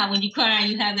 you know how when you cry,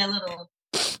 you have that little.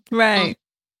 Right.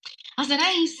 I said, I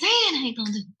ain't saying I ain't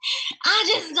gonna do it. I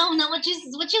just don't know what you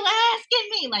asking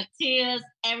me. Like tears,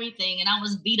 everything. And I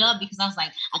was beat up because I was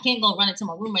like, I can't go run into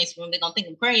my roommate's room. They're gonna think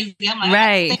I'm crazy. I'm like,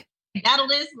 right. Battle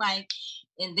this. Like,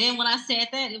 and then when I said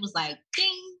that, it was like,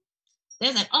 ding.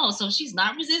 They're like, oh, so she's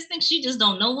not resisting. She just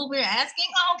don't know what we're asking.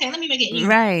 Oh, okay, let me make it easy.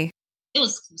 Right. It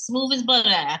was smooth as butter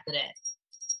after that.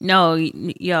 No,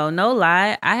 no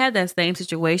lie. I had that same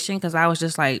situation because I was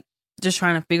just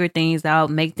trying to figure things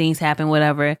out, make things happen,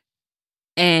 whatever.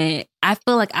 And I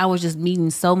feel like I was just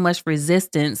meeting so much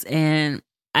resistance. And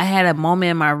I had a moment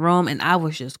in my room and I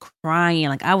was just crying.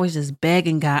 Like I was just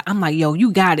begging God. I'm like, yo,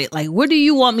 you got it. Like, what do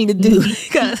you want me to do?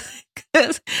 Because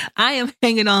I am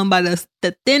hanging on by the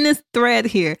thinnest thread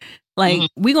here. Like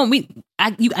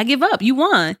I give up. You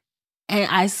won.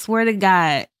 And I swear to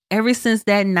God, ever since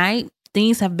that night,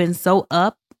 things have been so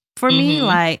up for me.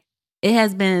 Like it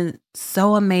has been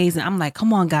so amazing. I'm like,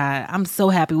 come on, God. I'm so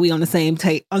happy we on the same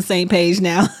page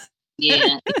now.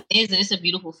 Yeah, it is. It's a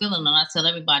beautiful feeling. And I tell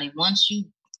everybody, once you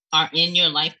are in your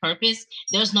life purpose,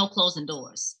 there's no closing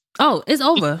doors. Oh, it's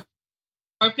over.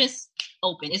 Purpose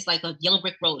open. It's like a yellow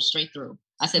brick road straight through.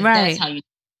 I said, right. That's how you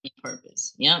get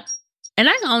purpose. Yep. And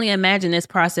I can only imagine this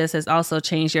process has also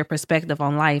changed your perspective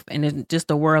on life and just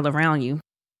the world around you.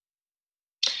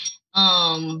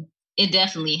 It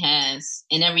definitely has.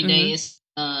 And every day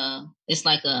it's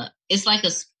like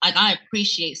I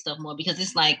appreciate stuff more because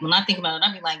it's like when I think about it,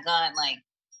 I be like, God, like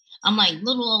I'm like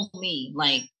little old me,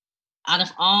 like out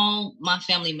of all my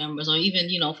family members or even,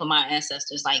 for my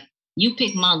ancestors, like you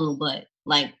picked my little butt.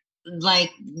 Like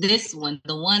this one,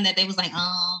 the one that they was like,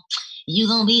 oh, you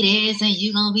gonna be this and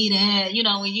you gonna be that,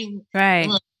 when you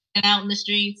look out in the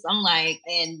streets. I'm like,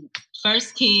 and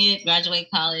first kid, graduate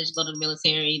college, go to the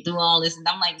military, do all this, and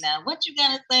I'm like, now what you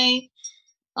gotta say?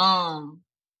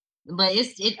 But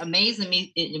it amazes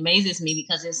me. It amazes me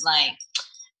because it's like,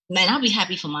 man, I'll be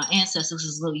happy for my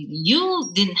ancestors.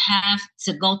 You didn't have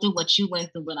to go through what you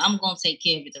went through, but I'm gonna take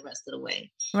care of it the rest of the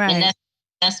way. Right. And that's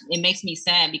it makes me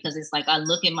sad because it's like I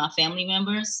look at my family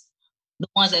members, the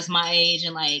ones that's my age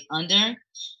and like under,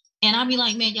 and I'll be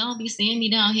like, man, y'all be seeing me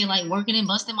down here like working and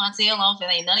busting my tail off,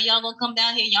 and ain't none of y'all gonna come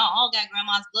down here. Y'all all got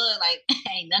grandma's blood. Like,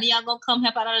 ain't none of y'all gonna come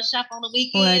help out of the shop on the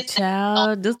weekends. What,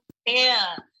 child? Just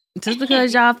Yeah.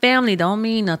 because y'all family don't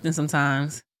mean nothing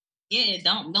sometimes. Yeah,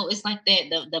 don't. No, it's like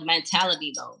that, the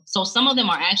mentality though. So some of them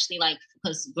are actually like,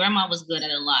 because grandma was good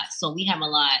at a lot. So we have a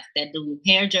lot that do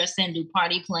hairdressing, do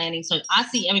party planning. So I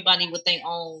see everybody with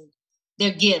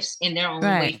their gifts in their own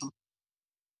way.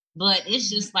 But it's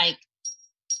just like,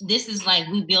 this is like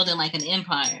we building like an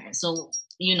empire. So,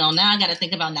 now I got to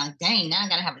think about now I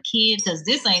got to have a kid because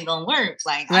this ain't going to work.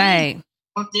 Like, I didn't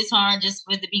work this hard just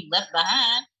for it to be left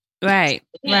behind. Right.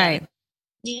 Yeah. Right.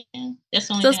 Yeah. That's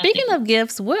the only So thing speaking of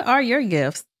gifts, what are your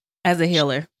gifts as a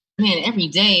healer? Man, every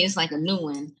day is like a new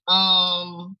one.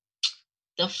 My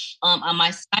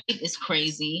sight is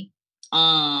crazy.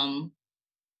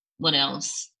 What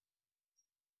else?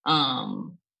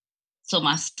 So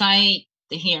my sight,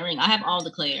 the hearing, I have all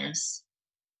the clairs.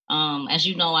 As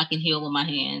you know, I can heal with my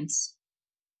hands.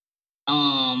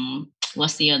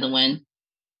 What's the other one?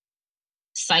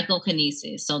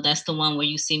 Psychokinesis. So that's the one where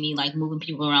you see me like moving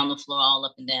people around the floor all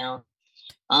up and down.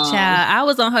 Child, I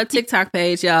was on her TikTok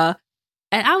page, y'all.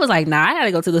 And I was like, nah, I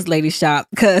gotta go to this lady's shop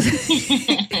because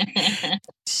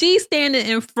she's standing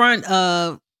in front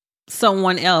of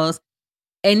someone else.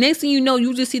 And next thing you know,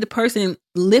 you just see the person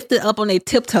lifted up on their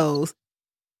tiptoes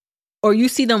or you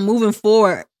see them moving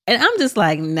forward. And I'm just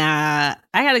like, nah,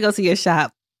 I gotta go to your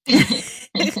shop.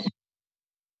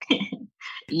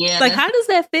 Yeah. Like, how does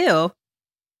that feel?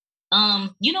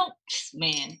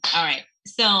 Man, all right.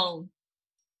 So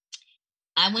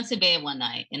I went to bed one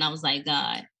night and I was like,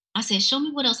 God, I said, show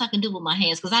me what else I can do with my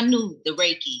hands. Cause I knew the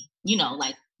Reiki,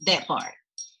 like that part.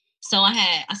 So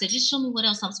I said, just show me what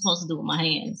else I'm supposed to do with my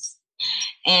hands.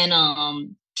 And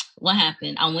what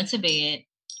happened? I went to bed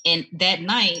and that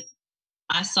night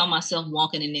I saw myself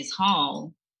walking in this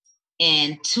hall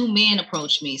and two men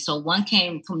approached me. So one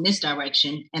came from this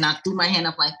direction and I threw my hand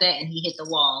up like that and he hit the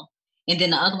wall. And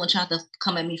then the other one tried to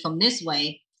come at me from this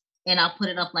way and I put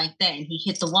it up like that and he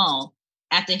hit the wall.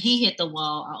 After he hit the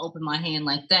wall, I opened my hand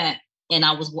like that and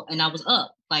I was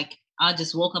up. Like I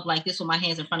just woke up like this with my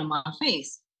hands in front of my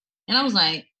face. And I was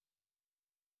like,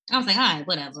 all right,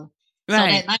 whatever. Right. So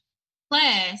that night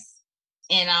class,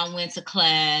 and I went to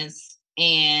class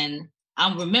and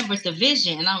I remembered the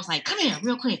vision and I was like, come here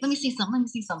real quick. Let me see something.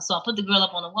 So I put the girl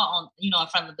up on the wall, in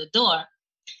front of the door.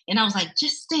 And I was like,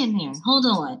 just stand there. Hold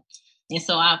on. And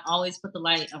so I've always put the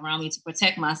light around me to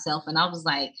protect myself. And I was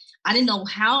like, I didn't know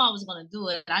how I was going to do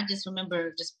it. I just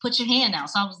remember just put your hand out.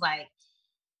 So I was like,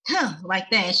 like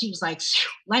that. And she was like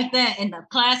that. And the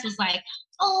class was like,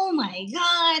 oh my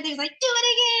God. They was like, do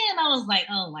it again. I was like,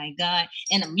 oh my God.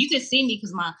 And you could see me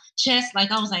because my chest, I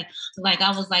was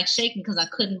shaking because I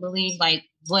couldn't believe like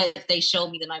what they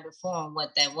showed me the night before and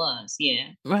what that was.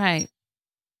 Yeah. Right.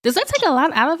 Does that take a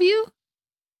lot out of you?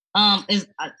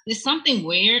 It's something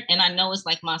weird. And I know it's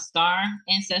like my star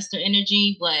ancestor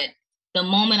energy, but the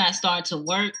moment I start to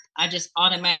work, I just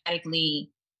automatically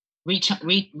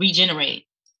regenerate.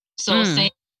 So say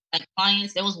like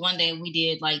clients, there was one day we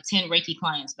did like 10 Reiki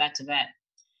clients back to back.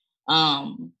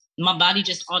 My body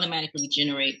just automatically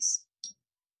regenerates.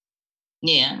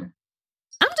 Yeah.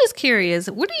 I'm just curious,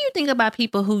 what do you think about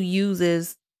people who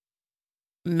uses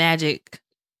magic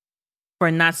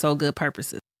for not so good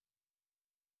purposes?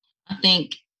 I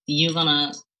think you're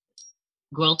gonna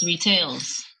grow three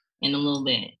tails in a little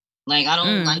bit. Like I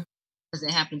don't like because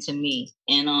it happened to me.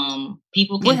 And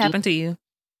people can What happened to you?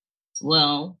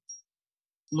 Well,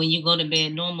 when you go to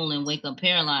bed normal and wake up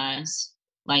paralyzed,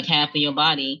 like half of your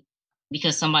body,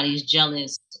 because somebody's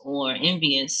jealous or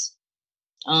envious,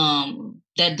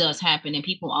 that does happen. And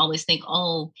people always think,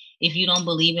 oh, if you don't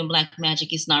believe in black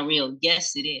magic, it's not real.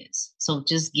 Yes, it is. So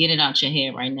just get it out your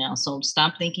head right now. So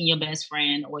stop thinking your best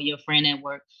friend or your friend at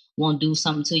work won't do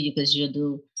something to you because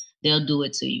they'll do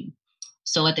it to you.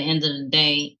 So at the end of the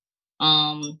day,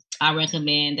 I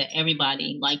recommend that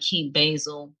everybody keep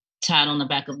basil tied on the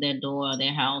back of their door or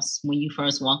their house when you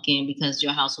first walk in, because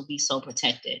your house will be so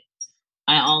protected.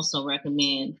 I also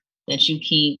recommend that you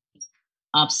keep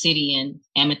obsidian,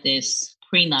 amethyst,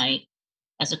 prehnite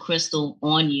as a crystal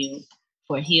on you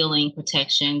for healing,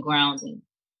 protection, grounding.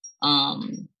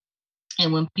 And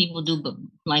when people do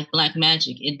like black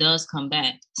magic, it does come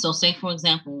back. So say, for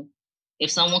example, if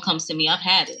someone comes to me, I've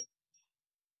had it.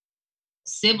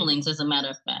 Siblings, as a matter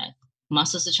of fact. My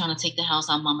sister trying to take the house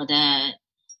out, mama, dad.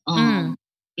 I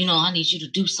need you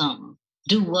to do something.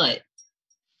 Do what?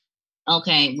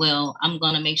 Okay, well, I'm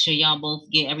going to make sure y'all both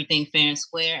get everything fair and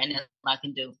square, and that's what I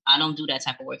can do. I don't do that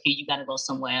type of work here. You got to go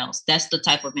somewhere else. That's the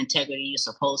type of integrity you're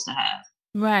supposed to have.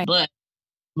 Right. But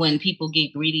when people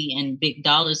get greedy and big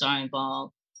dollars are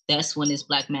involved, that's when this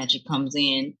black magic comes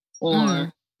in,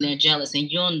 or they're jealous. And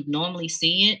you'll normally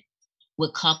see it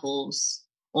with couples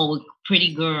or with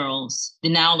pretty girls.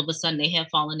 Then now all of a sudden they have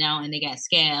fallen out and they got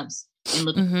scabs and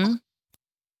look.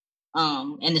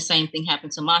 And the same thing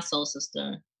happened to my soul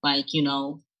sister,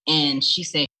 and she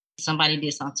said somebody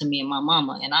did something to me and my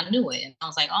mama, and I knew it. And I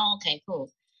was like, oh, okay,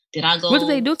 cool. Did I go? What did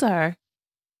they do to her?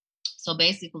 So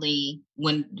basically,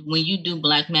 when you do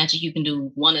black magic, you can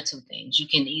do one or two things. You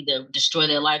can either destroy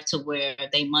their life to where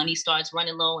their money starts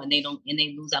running low and they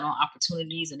lose out on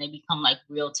opportunities and they become like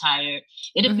real tired.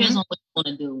 It depends on what you want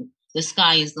to do. The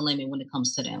sky is the limit when it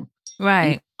comes to them.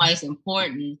 Right. And why it's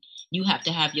important. You have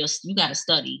to have you got to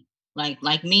study.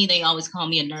 Like me, they always call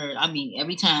me a nerd. I mean,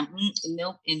 every time,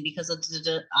 nope. And because of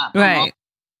right.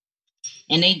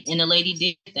 And the lady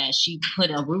did that. She put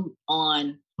a root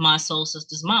on my soul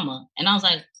sister's mama. And I was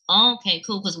like, oh, okay,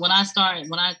 cool. Because when I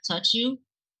touch you,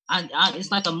 I it's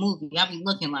like a movie. I be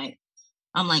looking like,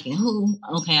 I'm like, who?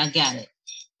 Okay, I got it.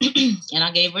 And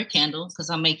I gave her a candle because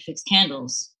I make fixed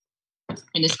candles.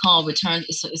 And it's called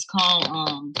it's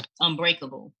called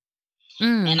Unbreakable.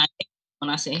 And when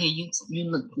I said, hey,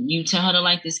 you tell her to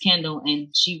light this candle, and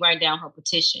she write down her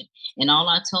petition. And all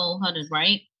I told her to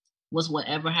write was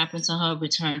whatever happened to her,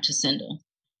 return to sender.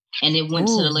 And it went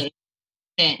to the lady,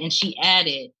 and she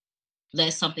added,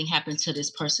 let something happen to this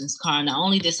person's car. Not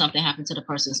only did something happen to the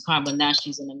person's car, but now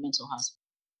she's in a mental hospital.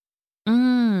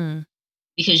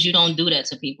 Because you don't do that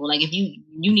to people. Like, if you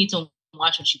need to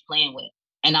watch what you're playing with.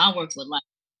 And I work with light.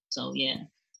 So, yeah.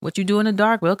 What you do in the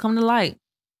dark will come to light.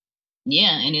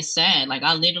 Yeah, and it's sad. Like,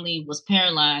 I literally was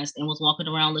paralyzed and was walking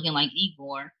around looking like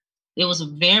Igor. It was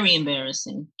very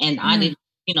embarrassing. And I didn't,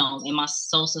 and my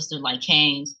soul sister, like,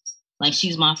 came. Like,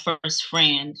 she's my first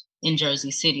friend in Jersey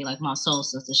City, like my soul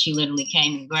sister. She literally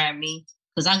came and grabbed me.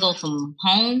 Because I go from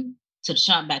home to the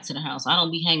shop back to the house. I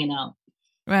don't be hanging out.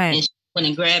 Right. And she went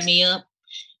and grabbed me up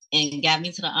and got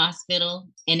me to the hospital.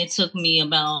 And it took me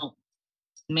about,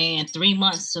 3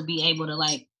 months to be able to,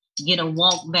 like, get a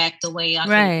walk back the way I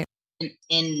right. could.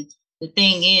 And the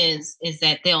thing is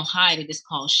that they'll hide it. It's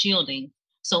called shielding.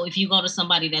 So if you go to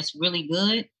somebody that's really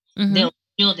good, they'll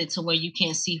shield it to where you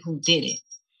can't see who did it.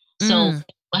 So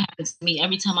what happens to me,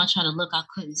 every time I try to look, I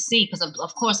couldn't see because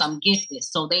of course I'm gifted.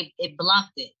 So it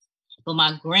blocked it. But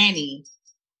my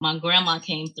grandma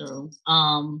came through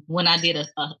when I did a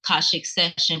Akashic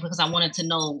session because I wanted to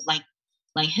know, like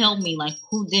help me, like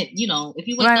who did, if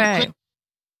you wake up.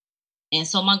 And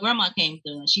so my grandma came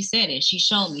through and she said it. She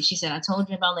showed me. She said, I told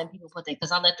you about letting people put that,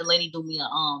 because I let the lady do me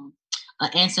a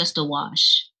ancestor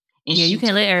wash. And you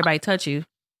can't let everybody touch you.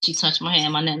 She touched my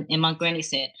hand, and my granny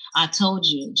said, I told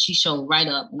you. She showed right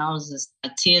up, and I was just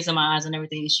like tears in my eyes and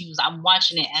everything. And I'm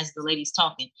watching it as the lady's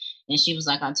talking, and she was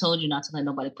like, I told you not to let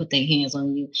nobody put their hands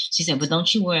on you. She said, but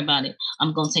don't you worry about it.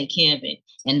 I'm going to take care of it.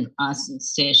 And I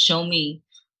said, show me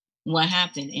what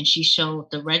happened. And she showed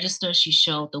the register. She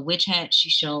showed the witch hat. She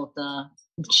showed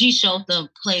the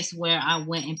place where I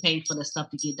went and paid for the stuff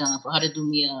to get done, for her to do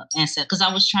me a ancestor. Because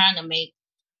I was trying to make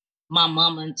my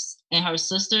mama and her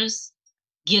sisters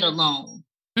get along.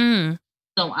 So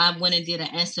I went and did an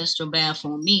ancestral bath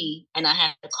for me, and I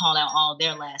had to call out all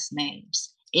their last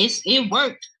names. It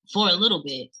worked for a little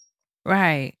bit.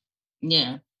 Right.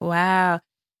 Yeah. Wow.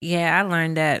 Yeah, I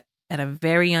learned that at a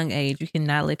very young age. You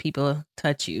cannot let people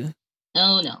touch you.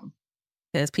 Oh, no.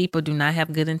 Because people do not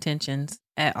have good intentions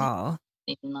at all.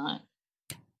 They do not.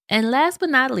 And last but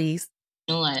not least,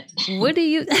 what do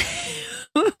you...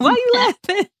 Why are you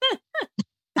laughing?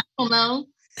 I don't know.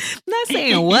 I'm not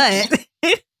saying what.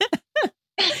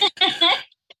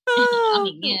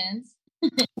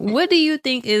 What do you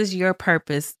think is your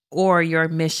purpose or your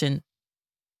mission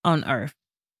on Earth?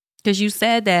 Because you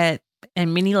said that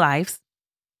in many lives,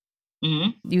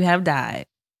 you have died.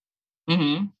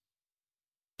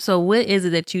 So what is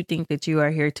it that you think that you are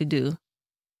here to do?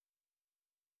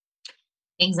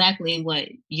 Exactly what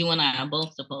you and I are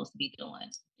both supposed to be doing.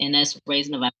 And that's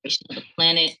raising the vibration of the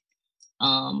planet,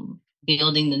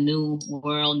 building the new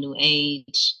world, new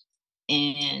age,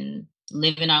 and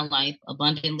living our life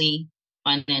abundantly,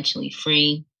 financially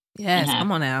free. Yes,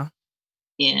 come on now.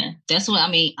 Yeah, that's what I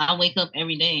mean. I wake up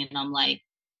every day and I'm like,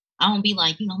 I don't be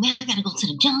like, man, I gotta go to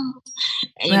the job.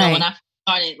 And, when I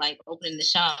started like opening the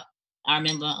shop, I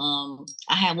remember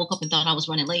I had woke up and thought I was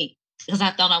running late because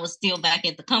I thought I was still back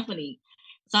at the company.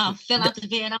 So I fell out the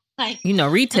bed. I was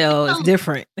like, retail is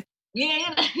different.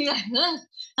 Yeah.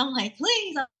 I'm like,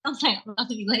 please. I was like, I'm about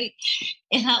to be late.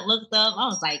 And I looked up. I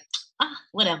was like,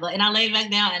 whatever. And I laid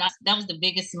back down, and that was the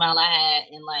biggest smile I had.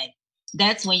 And like,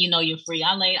 that's when you know you're free.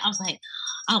 I was like,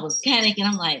 I was panicking.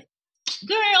 I'm like,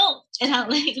 girl. And I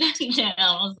laid back down.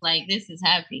 I was like, this is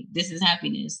happy. This is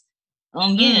happiness.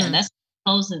 Yeah, that's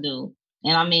what I'm supposed to do.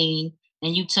 And I mean,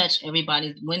 and you touch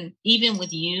everybody. Even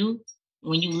with you,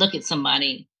 when you look at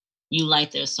somebody, you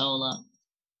light their soul up.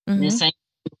 And the same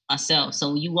with myself. So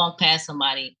when you walk past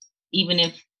somebody, even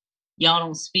if y'all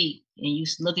don't speak and you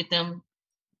look at them,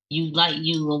 you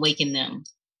awaken them.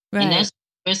 Right. And that's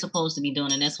what we're supposed to be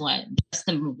doing. And that's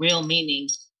the real meaning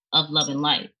of love and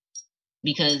light,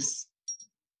 because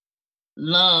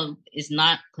love is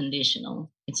not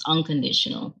conditional. It's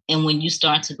unconditional. And when you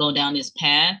start to go down this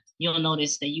path, you'll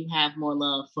notice that you have more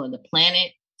love for the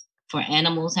planet, for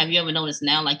animals. Have you ever noticed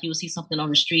now, like you'll see something on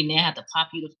the street and they have to pop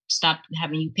you to stop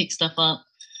having you pick stuff up?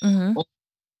 Mm-hmm. Or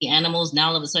the animals, now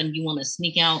all of a sudden you want to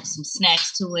sneak out some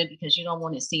snacks to it because you don't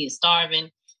want to see it starving.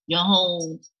 Your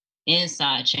whole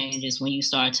inside changes when you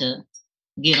start to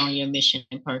get on your mission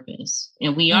and purpose.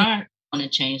 And we are going to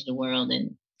change the world.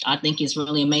 And I think it's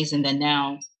really amazing that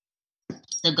now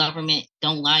the government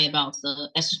don't lie about the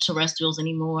extraterrestrials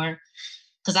anymore.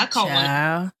 Because I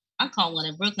caught one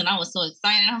in Brooklyn. I was so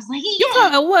excited. I was like, yeah. You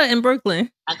caught what in Brooklyn?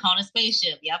 I caught a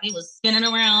spaceship. Yeah, it was spinning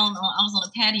around. I was on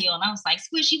a patio and I was like,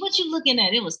 Squishy, what you looking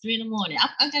at? It was 3 a.m.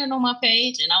 I got it on my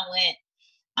page and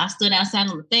I stood outside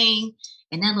on the thing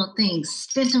and that little thing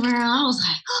spent around. I was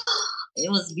like, oh,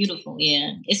 it was beautiful.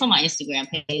 Yeah. It's on my Instagram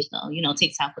page though. You know,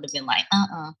 TikTok would have been like,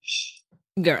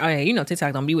 Girl, you know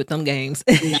TikTok don't be with them games.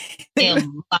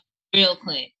 Real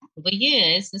quick. But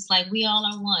yeah, it's just like we all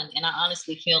are one. And I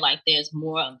honestly feel like there's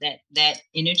more of that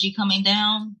energy coming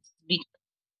down because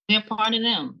we're part of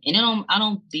them. And I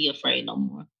don't be afraid no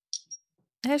more.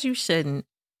 As you shouldn't.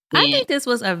 Yeah. I think this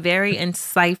was a very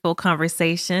insightful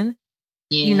conversation.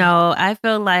 Yeah. You know, I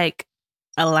feel like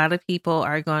a lot of people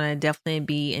are going to definitely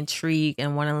be intrigued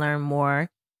and want to learn more.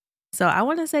 So I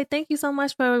want to say thank you so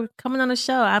much for coming on the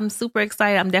show. I'm super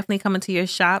excited. I'm definitely coming to your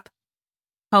shop.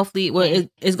 Hopefully, well,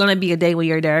 it's going to be a day when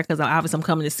you're there because obviously I'm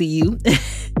coming to see you.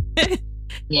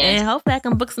 Yes. And hopefully I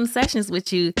can book some sessions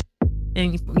with you.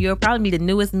 And you'll probably be the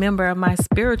newest member of my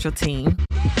spiritual team.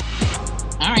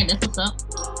 All right, that's what's up.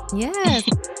 Yes.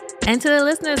 And to the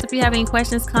listeners, if you have any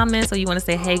questions, comments, or you want to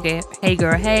say, hey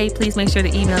girl, hey, please make sure to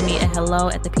email me at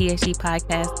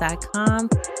hello@thephgpodcast.com.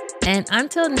 And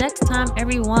until next time,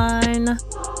 everyone.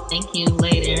 Thank you.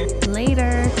 Later.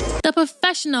 The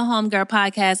Professional Homegirl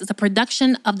Podcast is a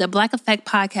production of the Black Effect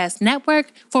Podcast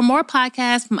Network. For more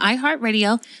podcasts from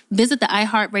iHeartRadio, visit the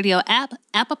iHeartRadio app,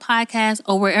 Apple Podcasts,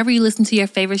 or wherever you listen to your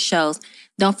favorite shows.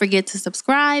 Don't forget to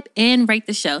subscribe and rate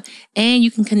the show. And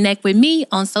you can connect with me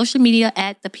on social media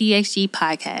at the PHG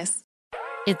Podcast.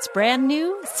 It's brand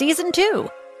new, Season 2.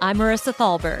 I'm Marissa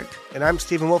Thalberg. And I'm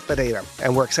Stephen Wolf Pereira.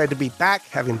 And we're excited to be back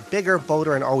having bigger,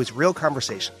 bolder, and always real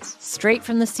conversations. Straight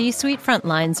from the C-suite front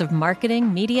lines of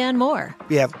marketing, media, and more.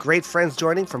 We have great friends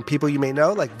joining from people you may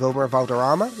know, like Wilmer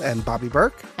Valderrama and Bobby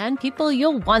Burke. And people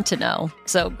you'll want to know.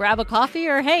 So grab a coffee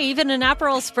or, hey, even an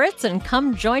Aperol Spritz and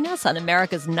come join us on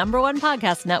America's #1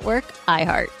 podcast network,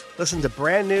 iHeart. Listen to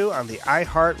Brand New on the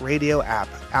iHeartRadio app,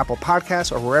 Apple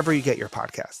Podcasts, or wherever you get your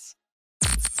podcasts.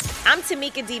 I'm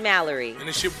Tamika D. Mallory. And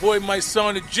it's your boy, my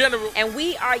son, the General. And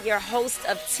we are your hosts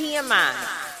of TMI.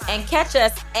 And catch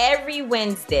us every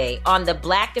Wednesday on the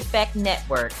Black Effect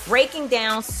Network, breaking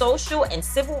down social and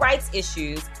civil rights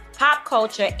issues, pop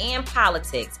culture, and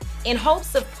politics in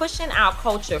hopes of pushing our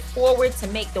culture forward to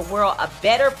make the world a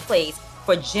better place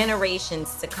for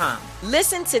generations to come.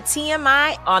 Listen to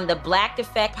TMI on the Black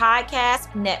Effect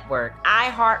Podcast Network,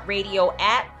 iHeartRadio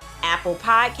app, Apple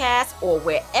Podcasts, or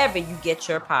wherever you get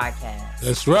your podcasts.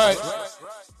 That's right.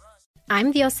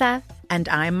 I'm Diosa. And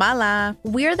I'm Mala.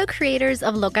 We're the creators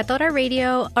of Locatora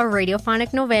Radio, a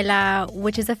radiophonic novela,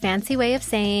 which is a fancy way of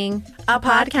saying a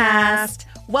podcast.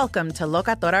 Welcome to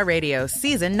Locatora Radio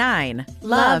Season 9.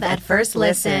 Love at First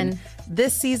Listen.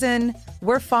 This season,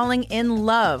 we're falling in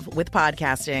love with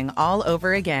podcasting all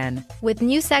over again. With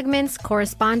new segments,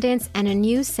 correspondence, and a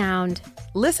new sound.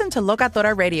 Listen to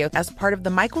Locatora Radio as part of the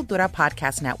Michael Dura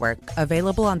Podcast Network,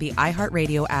 available on the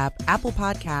iHeartRadio app, Apple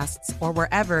Podcasts, or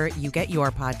wherever you get your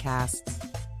podcasts.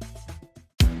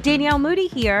 Danielle Moody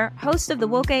here, host of the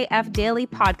Woke AF Daily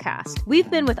podcast. We've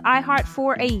been with iHeart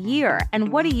for a year,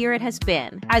 and what a year it has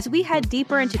been. As we head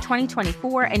deeper into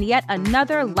 2024 and yet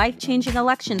another life-changing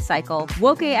election cycle,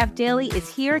 Woke AF Daily is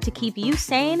here to keep you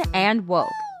sane and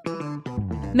woke.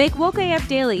 Make Woke AF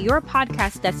Daily your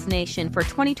podcast destination for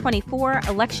 2024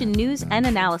 election news and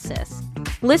analysis.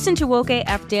 Listen to Woke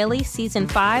AF Daily Season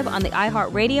 5 on the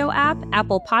iHeartRadio app,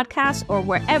 Apple Podcasts, or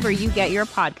wherever you get your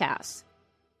podcasts.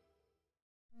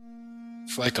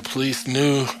 It's like the police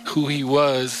knew who he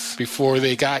was before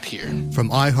they got here. From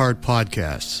iHeart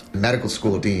Podcasts. The medical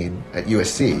school dean at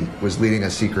USC was leading a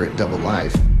secret double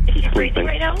life. She's breathing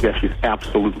right now? Yes, she's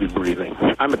absolutely breathing.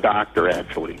 I'm a doctor,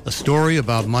 actually. A story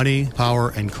about money,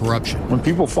 power, and corruption. When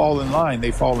people fall in line,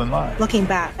 they fall in line. Looking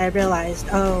back, I realized,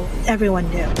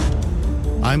 everyone knew.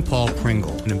 I'm Paul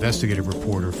Pringle, an investigative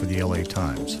reporter for the LA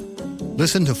Times.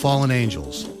 Listen to Fallen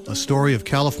Angels, a story of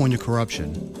California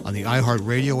corruption on the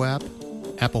iHeartRadio app,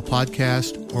 Apple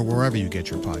Podcast, or wherever you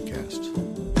get your podcasts.